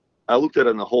 I looked at it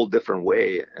in a whole different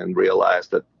way and realized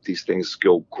that these things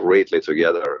go greatly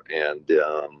together, and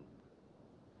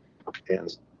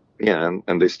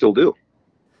they still do.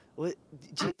 What,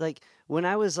 like, when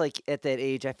I was like at that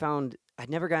age, I found I'd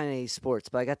never gotten any sports,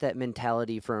 but I got that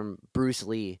mentality from Bruce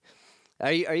Lee.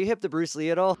 Are you hip to Bruce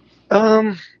Lee at all?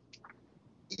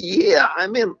 Yeah,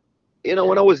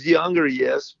 when I was younger,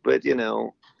 yes, but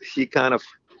he kind of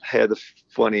had a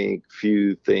funny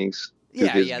few things.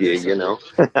 Gig,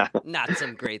 not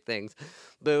some great things,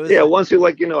 but it was once you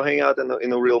hang out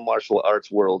in a real martial arts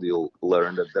world, you'll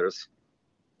learn that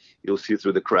you'll see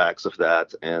through the cracks of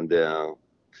that. And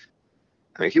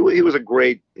he was a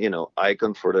great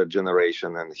icon for that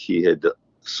generation, and he had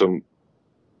some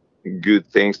good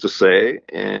things to say.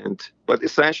 But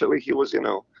essentially he was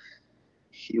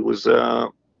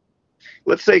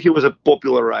let's say he was a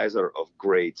popularizer of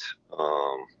great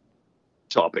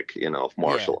topic, of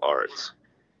martial arts.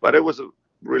 But it was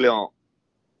really a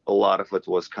lot of it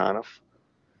was kind of,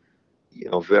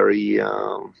 very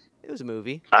it was a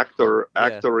movie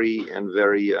actory and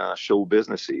very show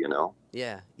businessy,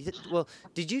 Yeah. Well,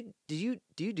 do you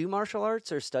do martial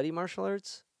arts or study martial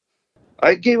arts?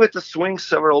 I gave it a swing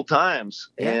several times,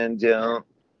 and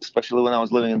especially when I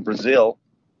was living in Brazil.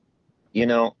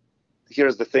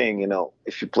 Here's the thing,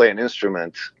 if you play an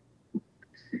instrument,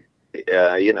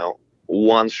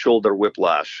 one shoulder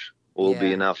whiplash will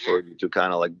be enough for you to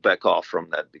kind of like back off from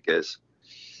that, because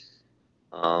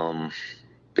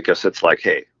it's like,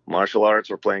 hey, martial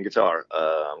arts or playing guitar,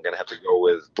 I'm gonna have to go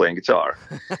with playing guitar.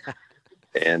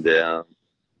 And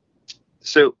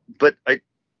but I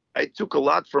took a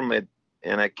lot from it,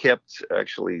 and I kept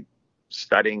actually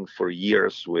studying for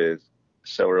years with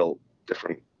several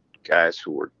different guys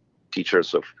who were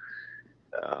teachers of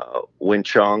Wing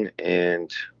Chun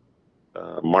and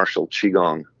martial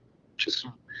Qigong, which is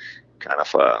kind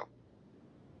of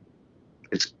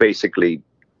it's basically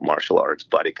martial arts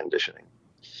body conditioning.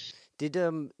 Did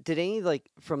any like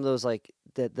from those like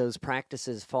those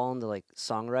practices fall into like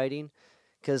songwriting?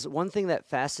 Because one thing that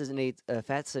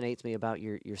fascinates me about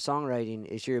your songwriting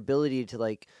is your ability to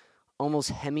like almost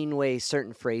Hemingway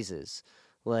certain phrases.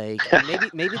 Like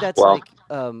maybe that's well, like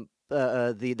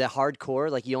the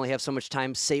hardcore, like you only have so much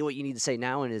time, say what you need to say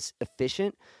now, and is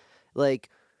efficient. Like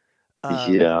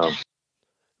yeah,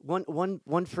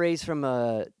 one phrase from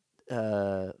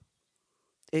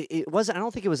it wasn't, I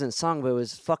don't think it was in a song, but it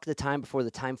was "fuck the time before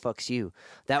the time fucks you."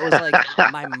 That was like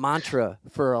my mantra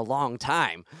for a long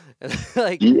time.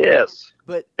 Like, yes,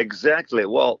 but exactly.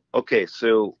 Well, okay,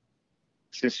 so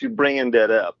since you're bringing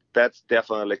that up, that's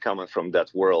definitely coming from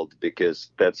that world,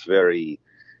 because that's like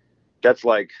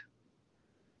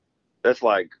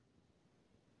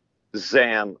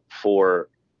Zen for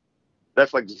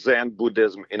that's like Zen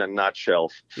Buddhism in a nutshell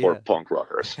for punk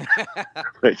rockers,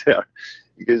 right there.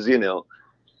 Because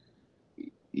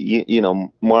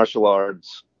martial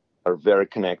arts are very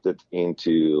connected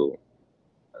into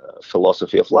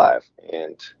philosophy of life,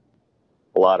 and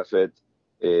a lot of it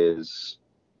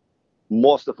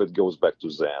most of it goes back to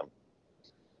Zen,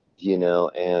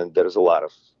 and there's a lot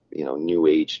of new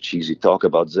age cheesy talk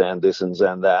about Zen this and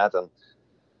Zen that, and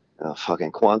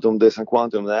fucking quantum this and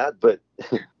quantum that, but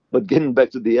getting back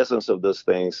to the essence of those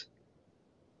things,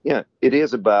 it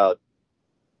is about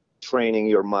training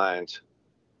your mind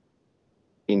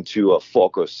into a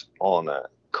focus on a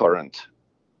current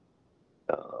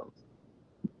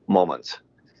moment.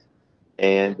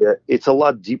 And it's a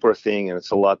lot deeper thing, and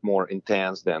it's a lot more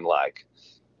intense than like,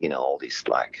 all these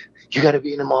like, you got to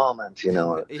be in the moment,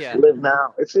 live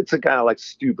now. It's a kind of like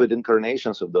stupid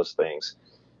incarnations of those things.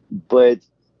 But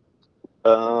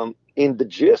in the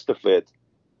gist of it,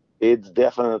 it's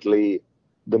definitely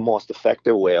the most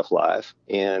effective way of life.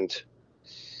 And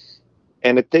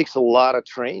it takes a lot of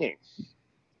training.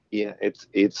 Yeah,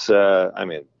 it's I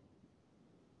mean,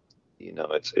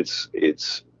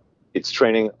 it's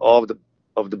training of the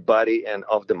body and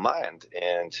of the mind,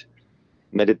 and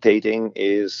meditating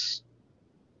is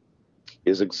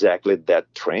exactly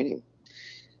that training.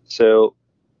 So,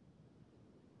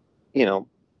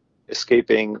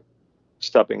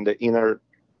 stopping the inner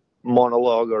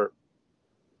monologue, or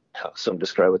some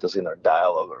describe it as inner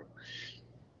dialogue, or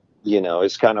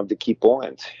it's kind of the key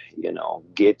point.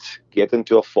 Get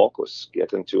into a focus,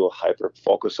 get into a hyper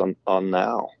focus on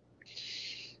now,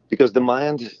 because the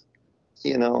mind,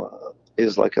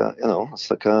 is like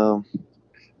it's like a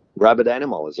rabid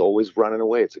animal. Is always running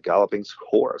away. It's a galloping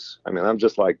horse. I mean, I'm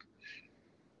just like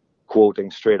quoting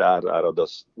straight out of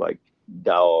those like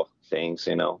Tao things,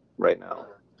 right now.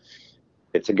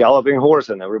 It's a galloping horse,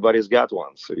 and everybody's got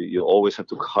one. So you always have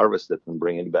to harvest it and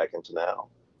bring it back into now.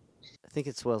 I think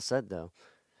it's well said, though.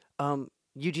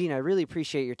 Eugene, I really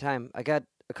appreciate your time. I got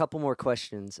a couple more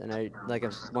questions, and I want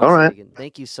to say again,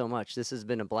 thank you so much. This has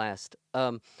been a blast.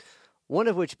 One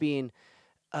of which being,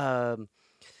 so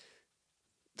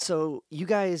you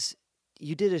guys,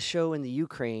 you did a show in the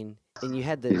Ukraine, and you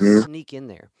had to sneak in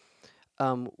there.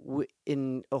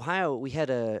 In Ohio, we had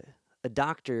a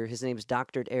doctor. His name's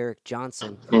Dr. Eric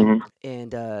Johnson,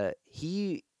 and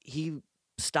he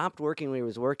stopped working when he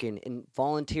was working and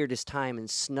volunteered his time and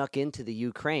snuck into the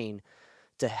Ukraine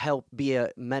to help be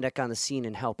a medic on the scene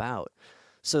and help out.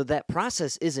 So that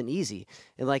process isn't easy.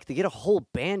 And like to get a whole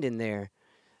band in there,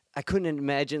 I couldn't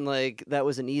imagine like that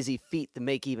was an easy feat to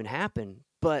make even happen.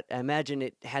 But I imagine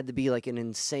it had to be like an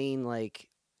insane, like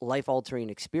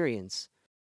life-altering experience.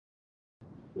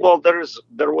 Well,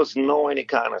 there was no any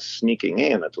kind of sneaking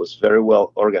in. It was very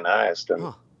well organized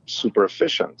and super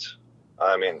efficient.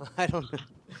 I mean, I don't know.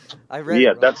 I read.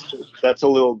 Yeah, that's a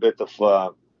little bit of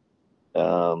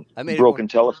broken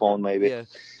telephone, maybe. Yeah.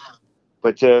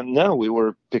 But no, we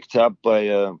were picked up by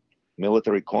a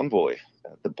military convoy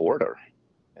at the border,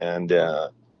 and I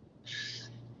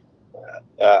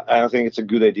don't think it's a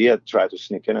good idea to try to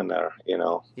sneak in there.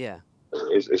 Yeah.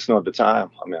 It's not the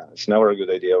time. I mean, it's never a good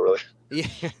idea, really. Yeah.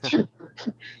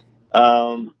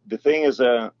 The thing is,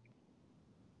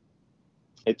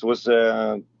 it was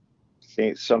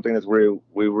something that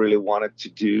we really wanted to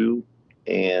do,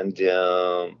 and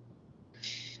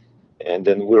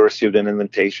then we received an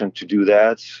invitation to do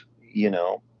that,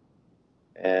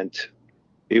 and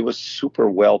it was super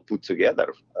well put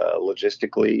together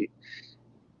logistically,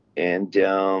 and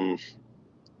the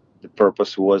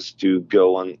purpose was to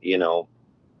go on,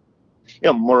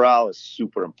 morale is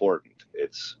super important.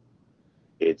 It's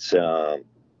It's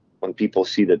when people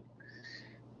see that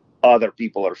other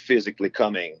people are physically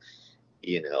coming,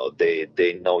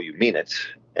 they know you mean it.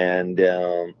 And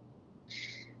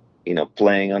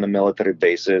playing on a military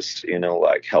basis,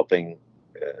 like helping,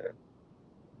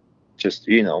 just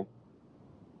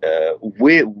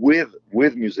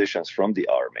with musicians from the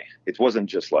army. It wasn't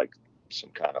just like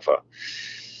some kind of a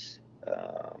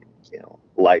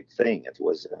light thing. It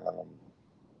was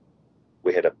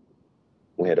we had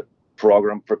a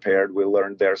program prepared. We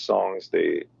learned their songs,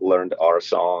 they learned our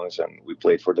songs, and we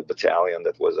played for the battalion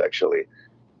that was actually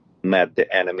met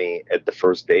the enemy at the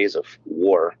first days of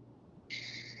war.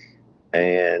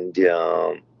 And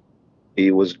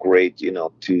it was great,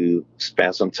 to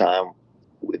spend some time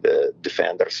with the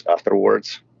defenders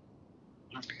afterwards,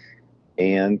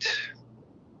 and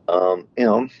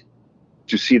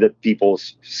to see that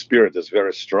people's spirit is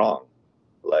very strong.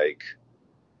 Like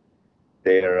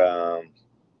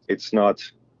it's not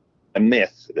a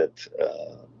myth that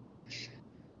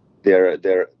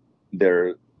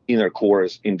their inner core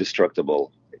is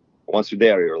indestructible. Once you're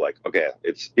there, you're like, okay,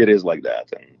 it is like that,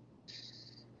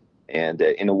 and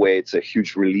in a way, it's a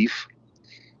huge relief.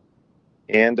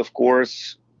 And of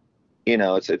course,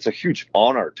 it's a huge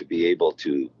honor to be able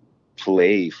to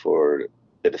play for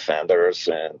the defenders,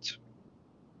 and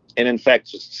in fact,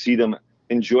 just see them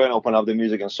enjoy and open up the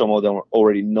music, and some of them are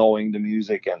already knowing the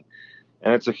music, and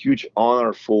it's a huge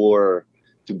honor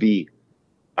to be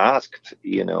asked,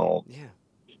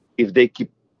 if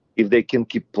they can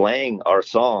keep playing our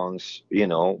songs,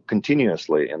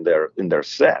 continuously in their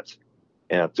set.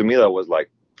 And to me, that was like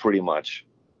pretty much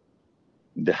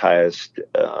the highest,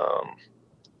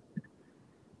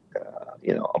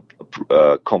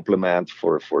 compliment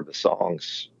for the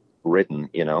songs written,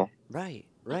 Right.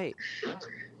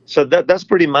 So that's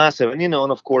pretty massive. And,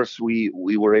 and of course we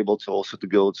were able to also to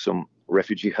go to some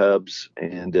refugee hubs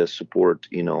and support,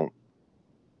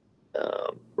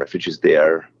 refugees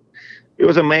there. It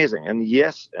was amazing. And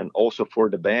yes, and also for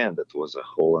the band, it was a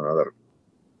whole another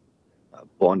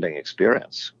bonding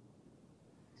experience.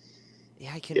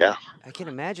 Yeah, I can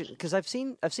imagine, because I've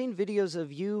seen videos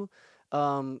of you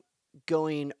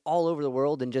going all over the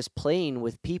world and just playing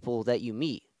with people that you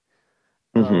meet.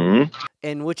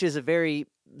 And which is a very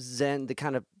zen, to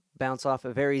kind of bounce off,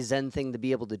 a very zen thing to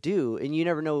be able to do. And you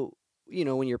never know,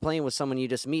 when you're playing with someone you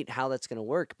just meet, how that's going to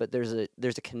work. But there's a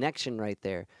connection right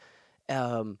there.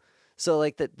 So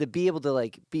like to be able to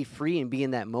like be free and be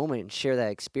in that moment and share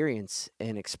that experience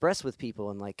and express with people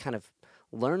and like kind of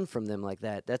learn from them like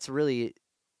that. That's really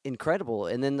incredible.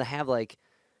 And then to have like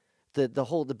to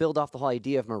build off the whole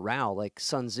idea of morale. Like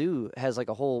Sun Tzu has like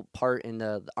a whole part in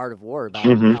the Art of War about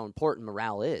how important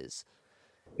morale is.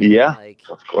 Yeah, like,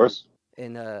 of course.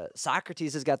 And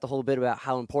Socrates has got the whole bit about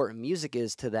how important music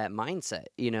is to that mindset,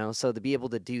 So to be able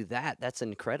to do that, that's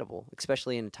incredible,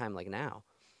 especially in a time like now.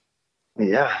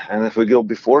 Yeah, and if we go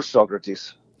before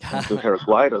Socrates to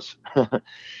Heraclitus, there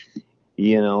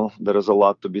is a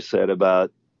lot to be said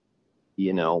about,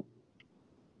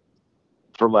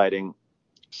 providing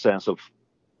sense of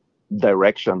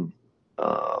direction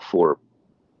for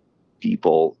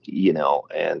people,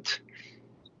 and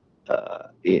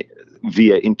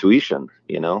via intuition,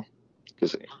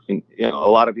 because a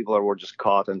lot of people were just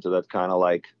caught into that kind of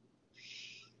like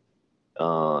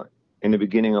in the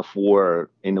beginning of war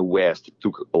in the West, it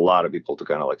took a lot of people to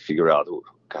kind of like figure out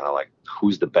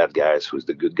who's the bad guys, who's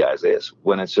the good guys is,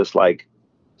 when it's just like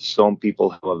some people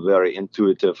have a very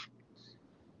intuitive,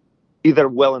 either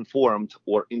well-informed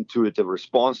or intuitive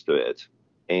response to it.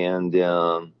 And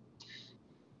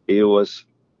it was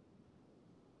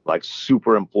like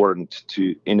super important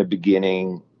to, in the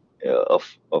beginning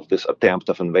of this attempt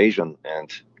of invasion,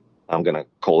 and I'm going to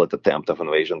call it attempt of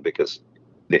invasion because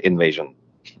the invasion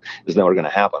is never going to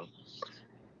happen.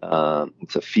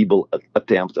 It's a feeble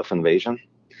attempt of invasion.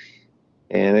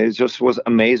 And it just was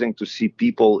amazing to see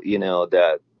people,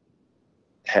 that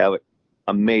have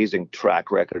amazing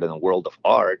track record in the world of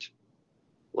art,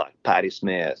 like Patti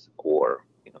Smith or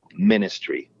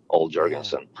Ministry, Old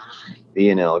Jorgensen,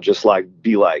 just like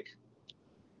be like,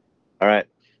 all right,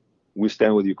 we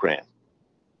stand with Ukraine,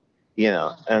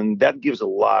 and that gives a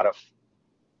lot of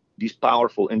these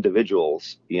powerful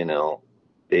individuals,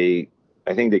 I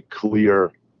think they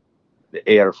clear the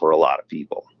air for a lot of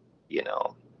people,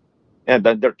 and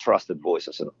that they're trusted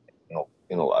voices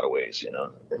in a lot of ways,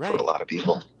 right. For a lot of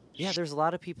people. Yeah, there's a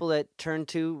lot of people that turn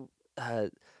to,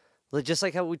 just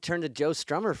like how we turn to Joe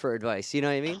Strummer for advice. You know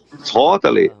what I mean?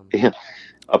 Totally. Yeah,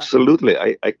 absolutely.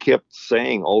 I kept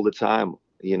saying all the time,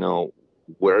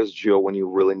 where's Joe when you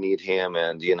really need him?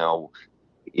 And,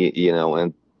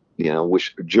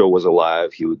 wish Joe was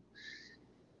alive. He would,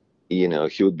 you know,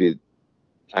 he would be,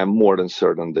 I'm more than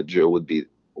certain that Joe would be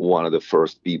one of the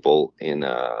first people in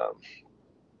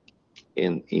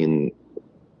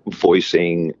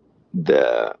voicing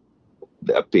the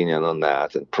opinion on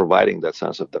that and providing that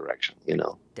sense of direction, you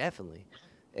know. Definitely.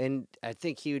 And I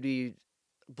think he would be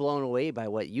blown away by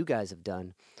what you guys have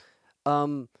done.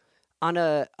 Um, on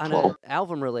a Well,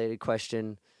 album related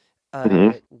question,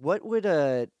 mhm. what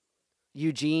would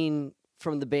Eugene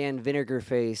from the band Vinegar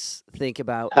Face think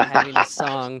about having a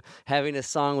song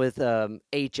with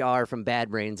HR from Bad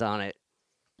Brains on it?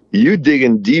 You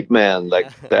digging deep, man.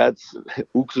 Like that's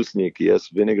Uksusnik, yes,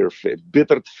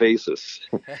 Bittered Faces,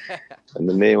 and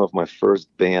the name of my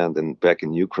first band back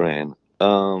in Ukraine.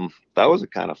 That was a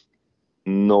kind of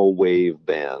no wave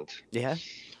band. Yeah.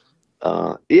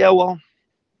 Yeah, well,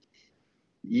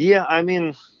 yeah, I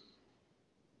mean,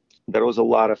 there was a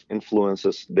lot of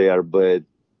influences there, but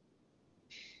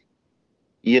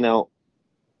you know,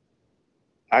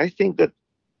 I think that,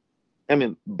 I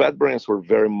mean, Bad Brains were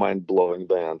very mind-blowing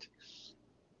band.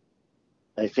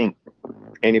 I think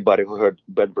anybody who heard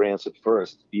Bad Brains at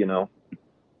first, you know,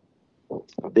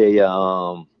 they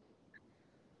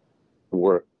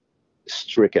were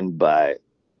stricken by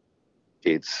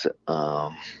its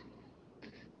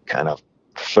kind of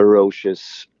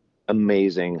ferocious,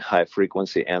 amazing high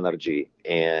frequency energy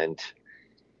and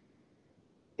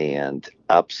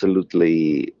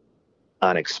absolutely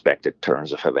unexpected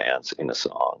turns of events in the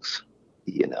songs,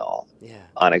 you know, Yeah.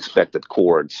 unexpected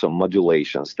chords, some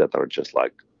modulations that are just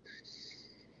like,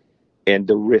 and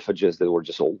the riffages that were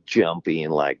just all jumpy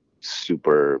and like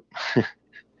super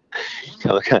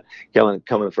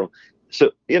coming from.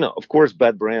 So, you know, of course,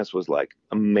 Bad Brains was like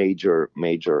a major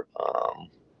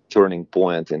turning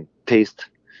point in taste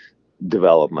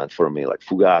development for me, like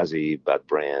Fugazi, Bad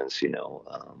Brains, you know,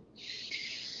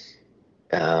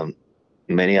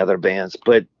 many other bands.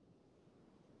 But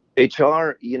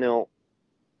HR, you know,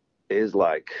 is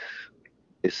like,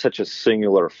 is such a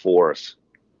singular force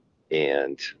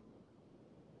and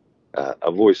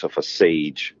a voice of a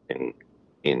sage in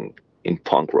in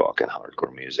punk rock and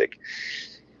hardcore music.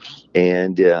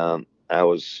 And I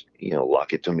was, you know,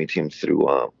 lucky to meet him through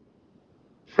a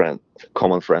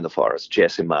common friend of ours,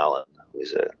 Jesse Mallon, who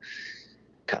is a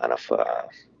kind of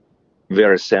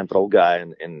very central guy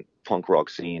in punk rock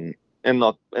scene and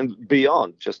not and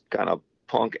beyond, just kind of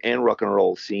punk and rock and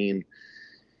roll scene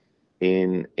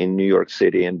in New York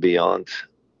City and beyond.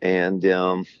 And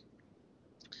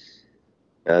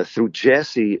through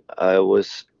Jesse, I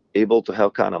was able to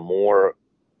have kind of more,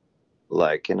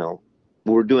 like, you know,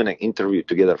 we were doing an interview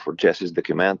together for Jesse's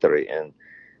documentary, and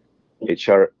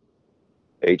HR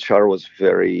was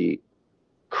very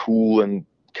cool and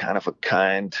kind of a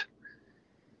kind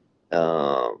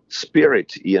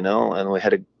spirit, you know, and we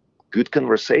had a good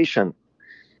conversation.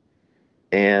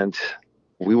 And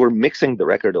we were mixing the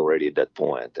record already at that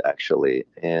point, actually.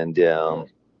 And, you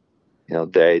know,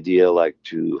 the idea like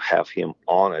to have him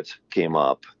on it came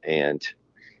up, and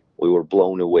we were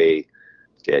blown away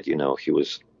that, you know, he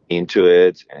was into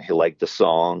it and he liked the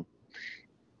song.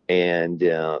 And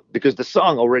because the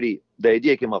song already, the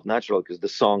idea came up natural because the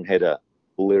song had a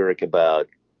lyric about,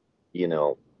 you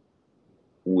know,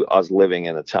 us living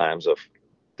in the times of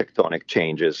tectonic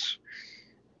changes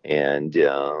and,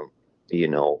 you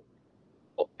know,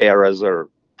 eras are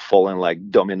falling like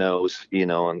dominoes, you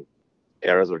know, and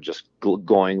eras are just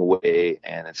going away.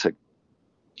 And it's like,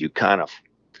 you kind of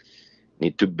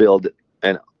need to build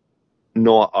an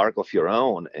Noah arc of your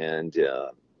own and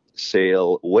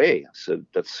sail away. So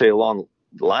that sail on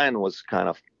line was kind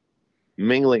of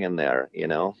mingling in there, you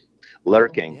know,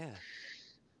 lurking. Yeah.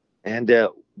 And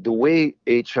the way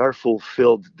HR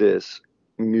fulfilled this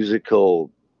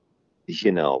musical,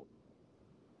 you know,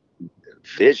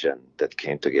 vision that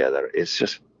came together, it's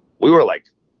just, we were like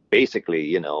basically,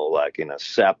 you know, like in a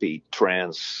sappy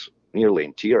trance, nearly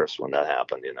in tears when that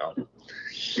happened, you know.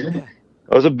 Yeah.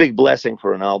 It was a big blessing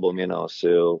for an album, you know,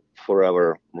 so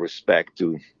forever respect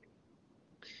to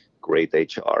great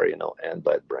HR, you know, and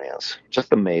Bad Brains.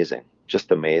 Just amazing.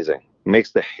 Just amazing.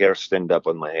 Makes the hair stand up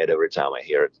on my head every time I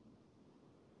hear it.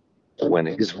 When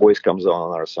his voice comes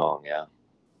on our song, yeah.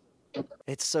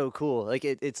 It's so cool. Like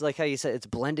it's like how you said, it's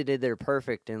blended in there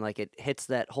perfect, and like it hits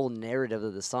that whole narrative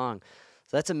of the song.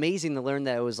 So that's amazing to learn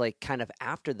that it was like kind of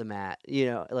after the mat. You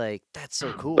know, like that's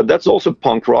so cool. But that's also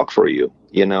punk rock for you,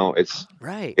 you know.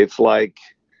 Right. It's like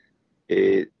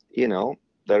it, you know.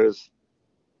 There is,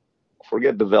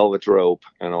 forget the velvet rope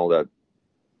and all that,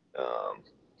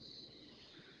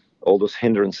 all those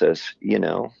hindrances, you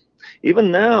know.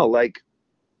 Even now, like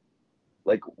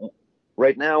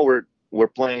right now we're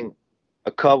playing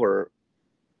a cover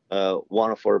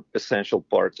one of our essential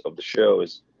parts of the show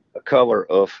is a cover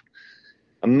of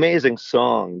amazing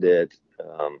song that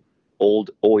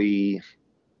old OE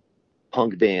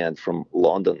punk band from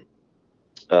London.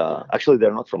 Actually,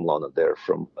 they're not from London. They're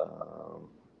from,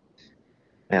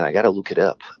 man, I gotta look it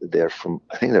up. I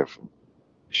think they're from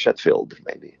Sheffield,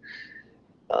 maybe.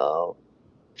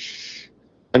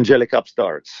 Angelic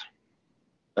Upstarts.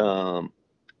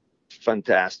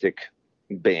 Fantastic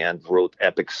band, wrote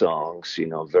epic songs,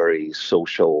 very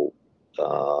social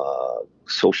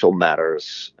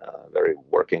matters, very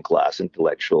working class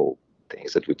intellectual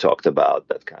things that we talked about,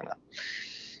 that kind of,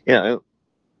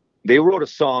 they wrote a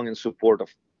song in support of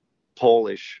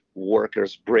Polish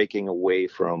workers breaking away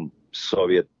from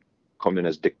Soviet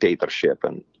communist dictatorship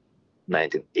in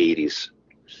 1980s.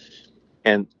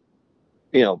 And,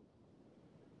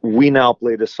 we now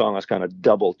play this song as kind of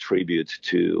double tribute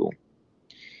to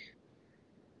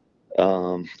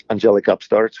Angelic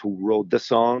Upstarts, who wrote the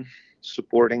song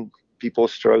supporting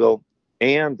people's struggle,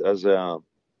 and as a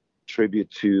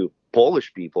tribute to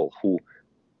Polish people who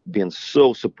been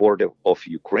so supportive of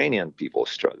Ukrainian people's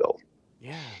struggle.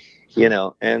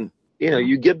 Yeah. And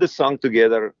you get the song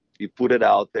together, you put it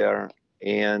out there,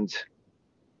 and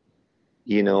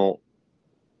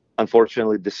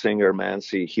unfortunately the singer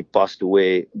Mansi, he passed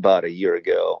away about a year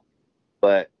ago.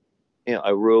 But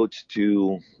I wrote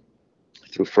through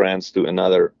friends to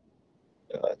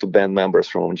to band members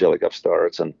from Angelic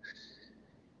Upstarts, and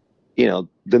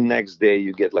the next day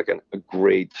you get like a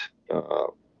great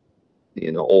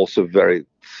also very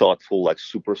thoughtful, like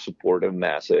super supportive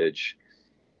message,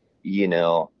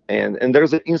 and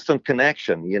there's an instant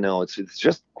connection. It's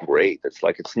just great.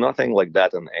 It's nothing like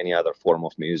that in any other form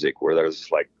of music, where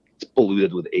there's like, it's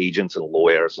polluted with agents and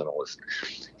lawyers and all this,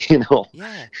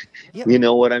 Yeah. You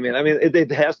know what I mean? I mean,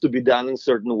 it has to be done in a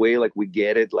certain way. Like, we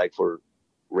get it, like, for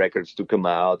records to come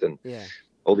out and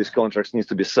all these contracts needs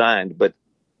to be signed. But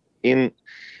in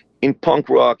punk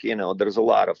rock, there's a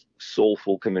lot of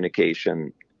soulful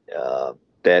communication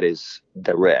that is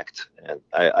direct, and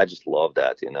I just love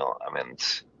that. I mean,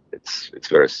 it's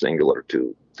very singular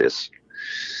to this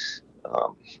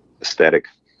aesthetic.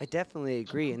 I definitely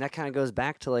agree, and that kind of goes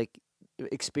back to like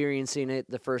experiencing it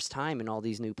the first time in all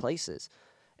these new places,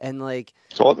 and like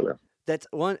Totally. that's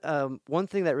one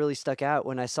thing that really stuck out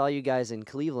when I saw you guys in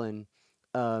Cleveland.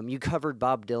 You covered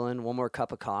Bob Dylan, "One More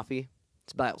Cup of Coffee."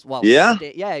 It's about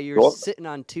you're sitting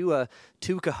on two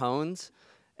cajones,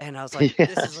 and I was like,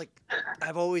 this is like,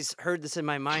 I've always heard this in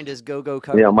my mind as go-go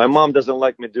cover. Yeah, my mom doesn't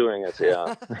like me doing it.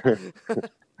 Yeah.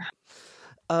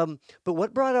 But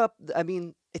what brought up, I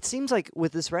mean, it seems like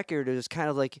with this record, it was kind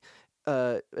of like,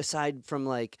 aside from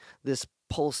like this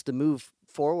pulse to move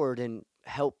forward and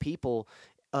help people,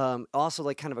 also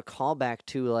like kind of a callback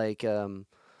to like your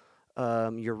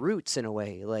roots in a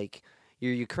way, like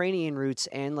your Ukrainian roots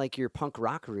and like your punk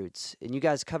rock roots. And you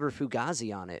guys cover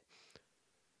Fugazi on it.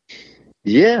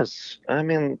 Yes, I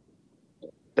mean,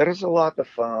 there's a lot of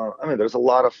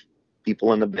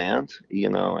people in the band,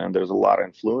 and there's a lot of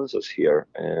influences here,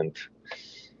 and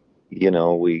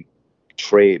we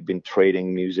been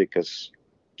trading music as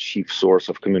chief source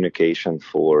of communication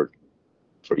for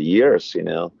years,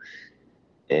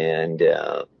 and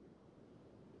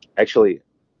actually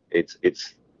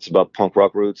it's about punk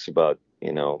rock roots, about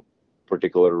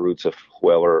particular roots of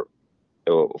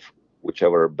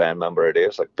whichever band member it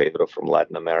is, like Pedro from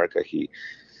Latin America.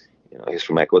 He's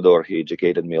from Ecuador. He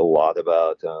educated me a lot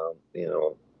about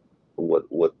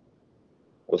what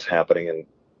was happening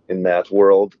in that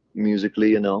world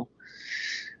musically. We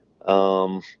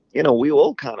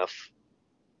all kind of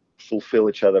fulfill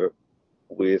each other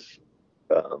with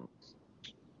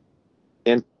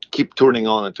and keep turning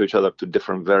on into each other to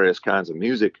different various kinds of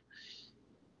music,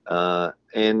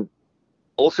 and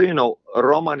also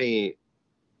Romani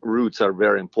roots are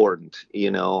very important.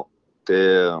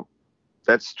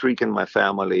 That streak in my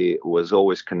family was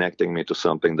always connecting me to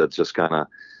something that's just kind of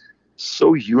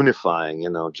so unifying.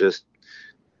 Just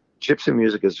gypsy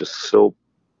music is just so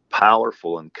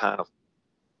powerful and kind of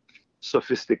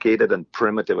sophisticated and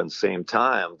primitive at the same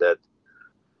time that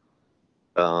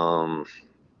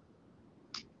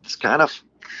it's kind of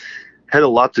had a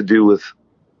lot to do with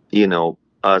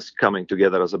us coming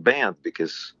together as a band,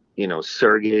 because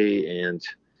Sergey and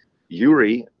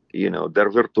Yuri, they're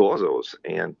virtuosos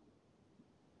and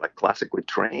like classically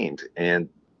trained, and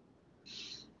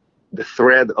the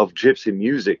thread of gypsy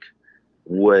music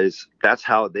that's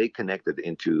how they connected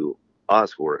into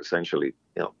us, who were essentially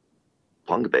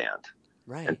punk band,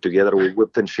 right? And together we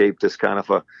whipped and shaped this kind of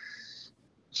a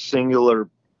singular,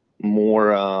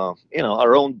 more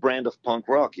our own brand of punk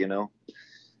rock.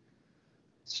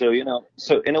 So,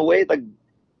 so in a way, like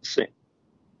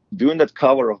doing that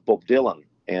cover of Bob Dylan,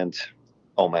 and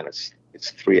oh man, it's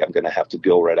 3. I'm going to have to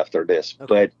go right after this,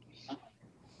 okay.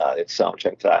 But it's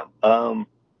soundcheck time.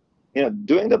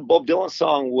 Doing that Bob Dylan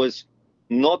song was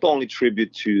not only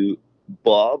tribute to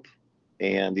Bob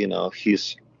and,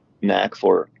 his knack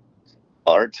for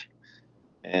art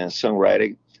and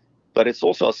songwriting, but it's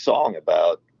also a song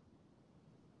about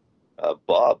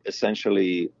Bob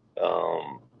essentially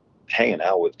hanging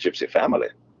out with Gypsy family.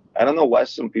 I don't know why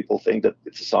some people think that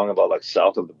it's a song about like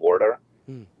south of the border.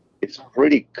 It's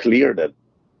pretty clear that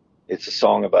it's a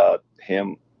song about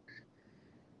him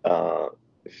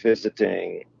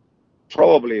visiting,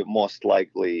 probably most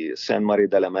likely, Saint Marie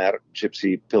de la Mer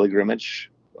Gypsy Pilgrimage,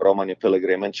 Romani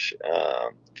Pilgrimage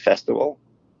Festival.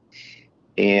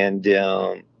 And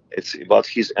it's about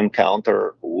his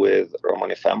encounter with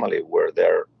Romani family, where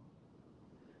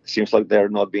seems like they're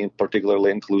not being particularly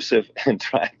inclusive and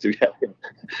trying to get him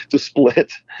to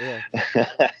split. Yeah.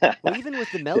 Well, even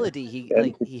with the melody,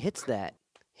 he hits that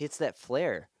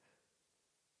flare.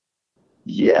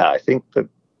 Yeah, I think that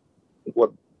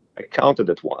what I counted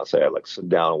it once. I sat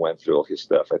down and went through all his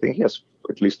stuff. I think he has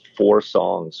at least 4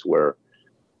 songs where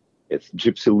it's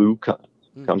Gypsy Lou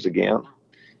comes again.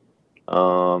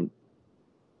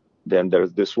 Then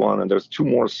there's this one, and there's 2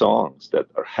 more songs that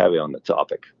are heavy on the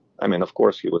topic. I mean, of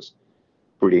course, he was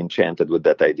pretty enchanted with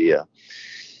that idea,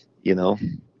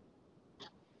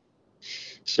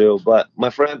 So, but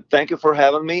my friend, thank you for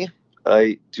having me.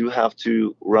 I do have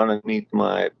to run and meet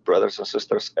my brothers and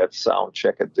sisters at sound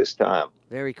check at this time.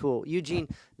 Very cool. Eugene,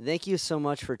 thank you so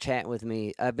much for chatting with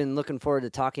me. I've been looking forward to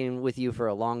talking with you for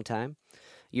a long time.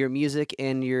 Your music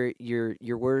and your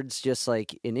words, just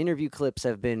like in interview clips,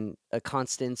 have been a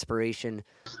constant inspiration.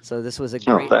 So this was a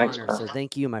great honor. Man. So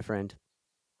thank you, my friend.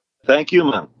 Thank you,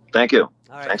 man. Thank you. All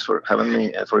right. Thanks for having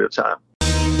me and for your time.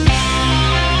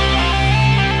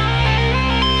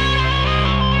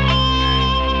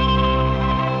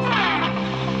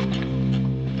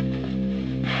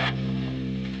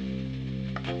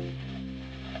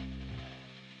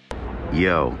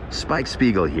 Yo, Spike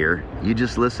Spiegel here. You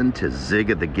just listened to Zig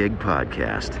at the Gig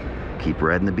podcast. Keep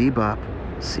riding the bebop.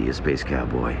 See you, Space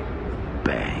Cowboy.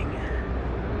 Bang.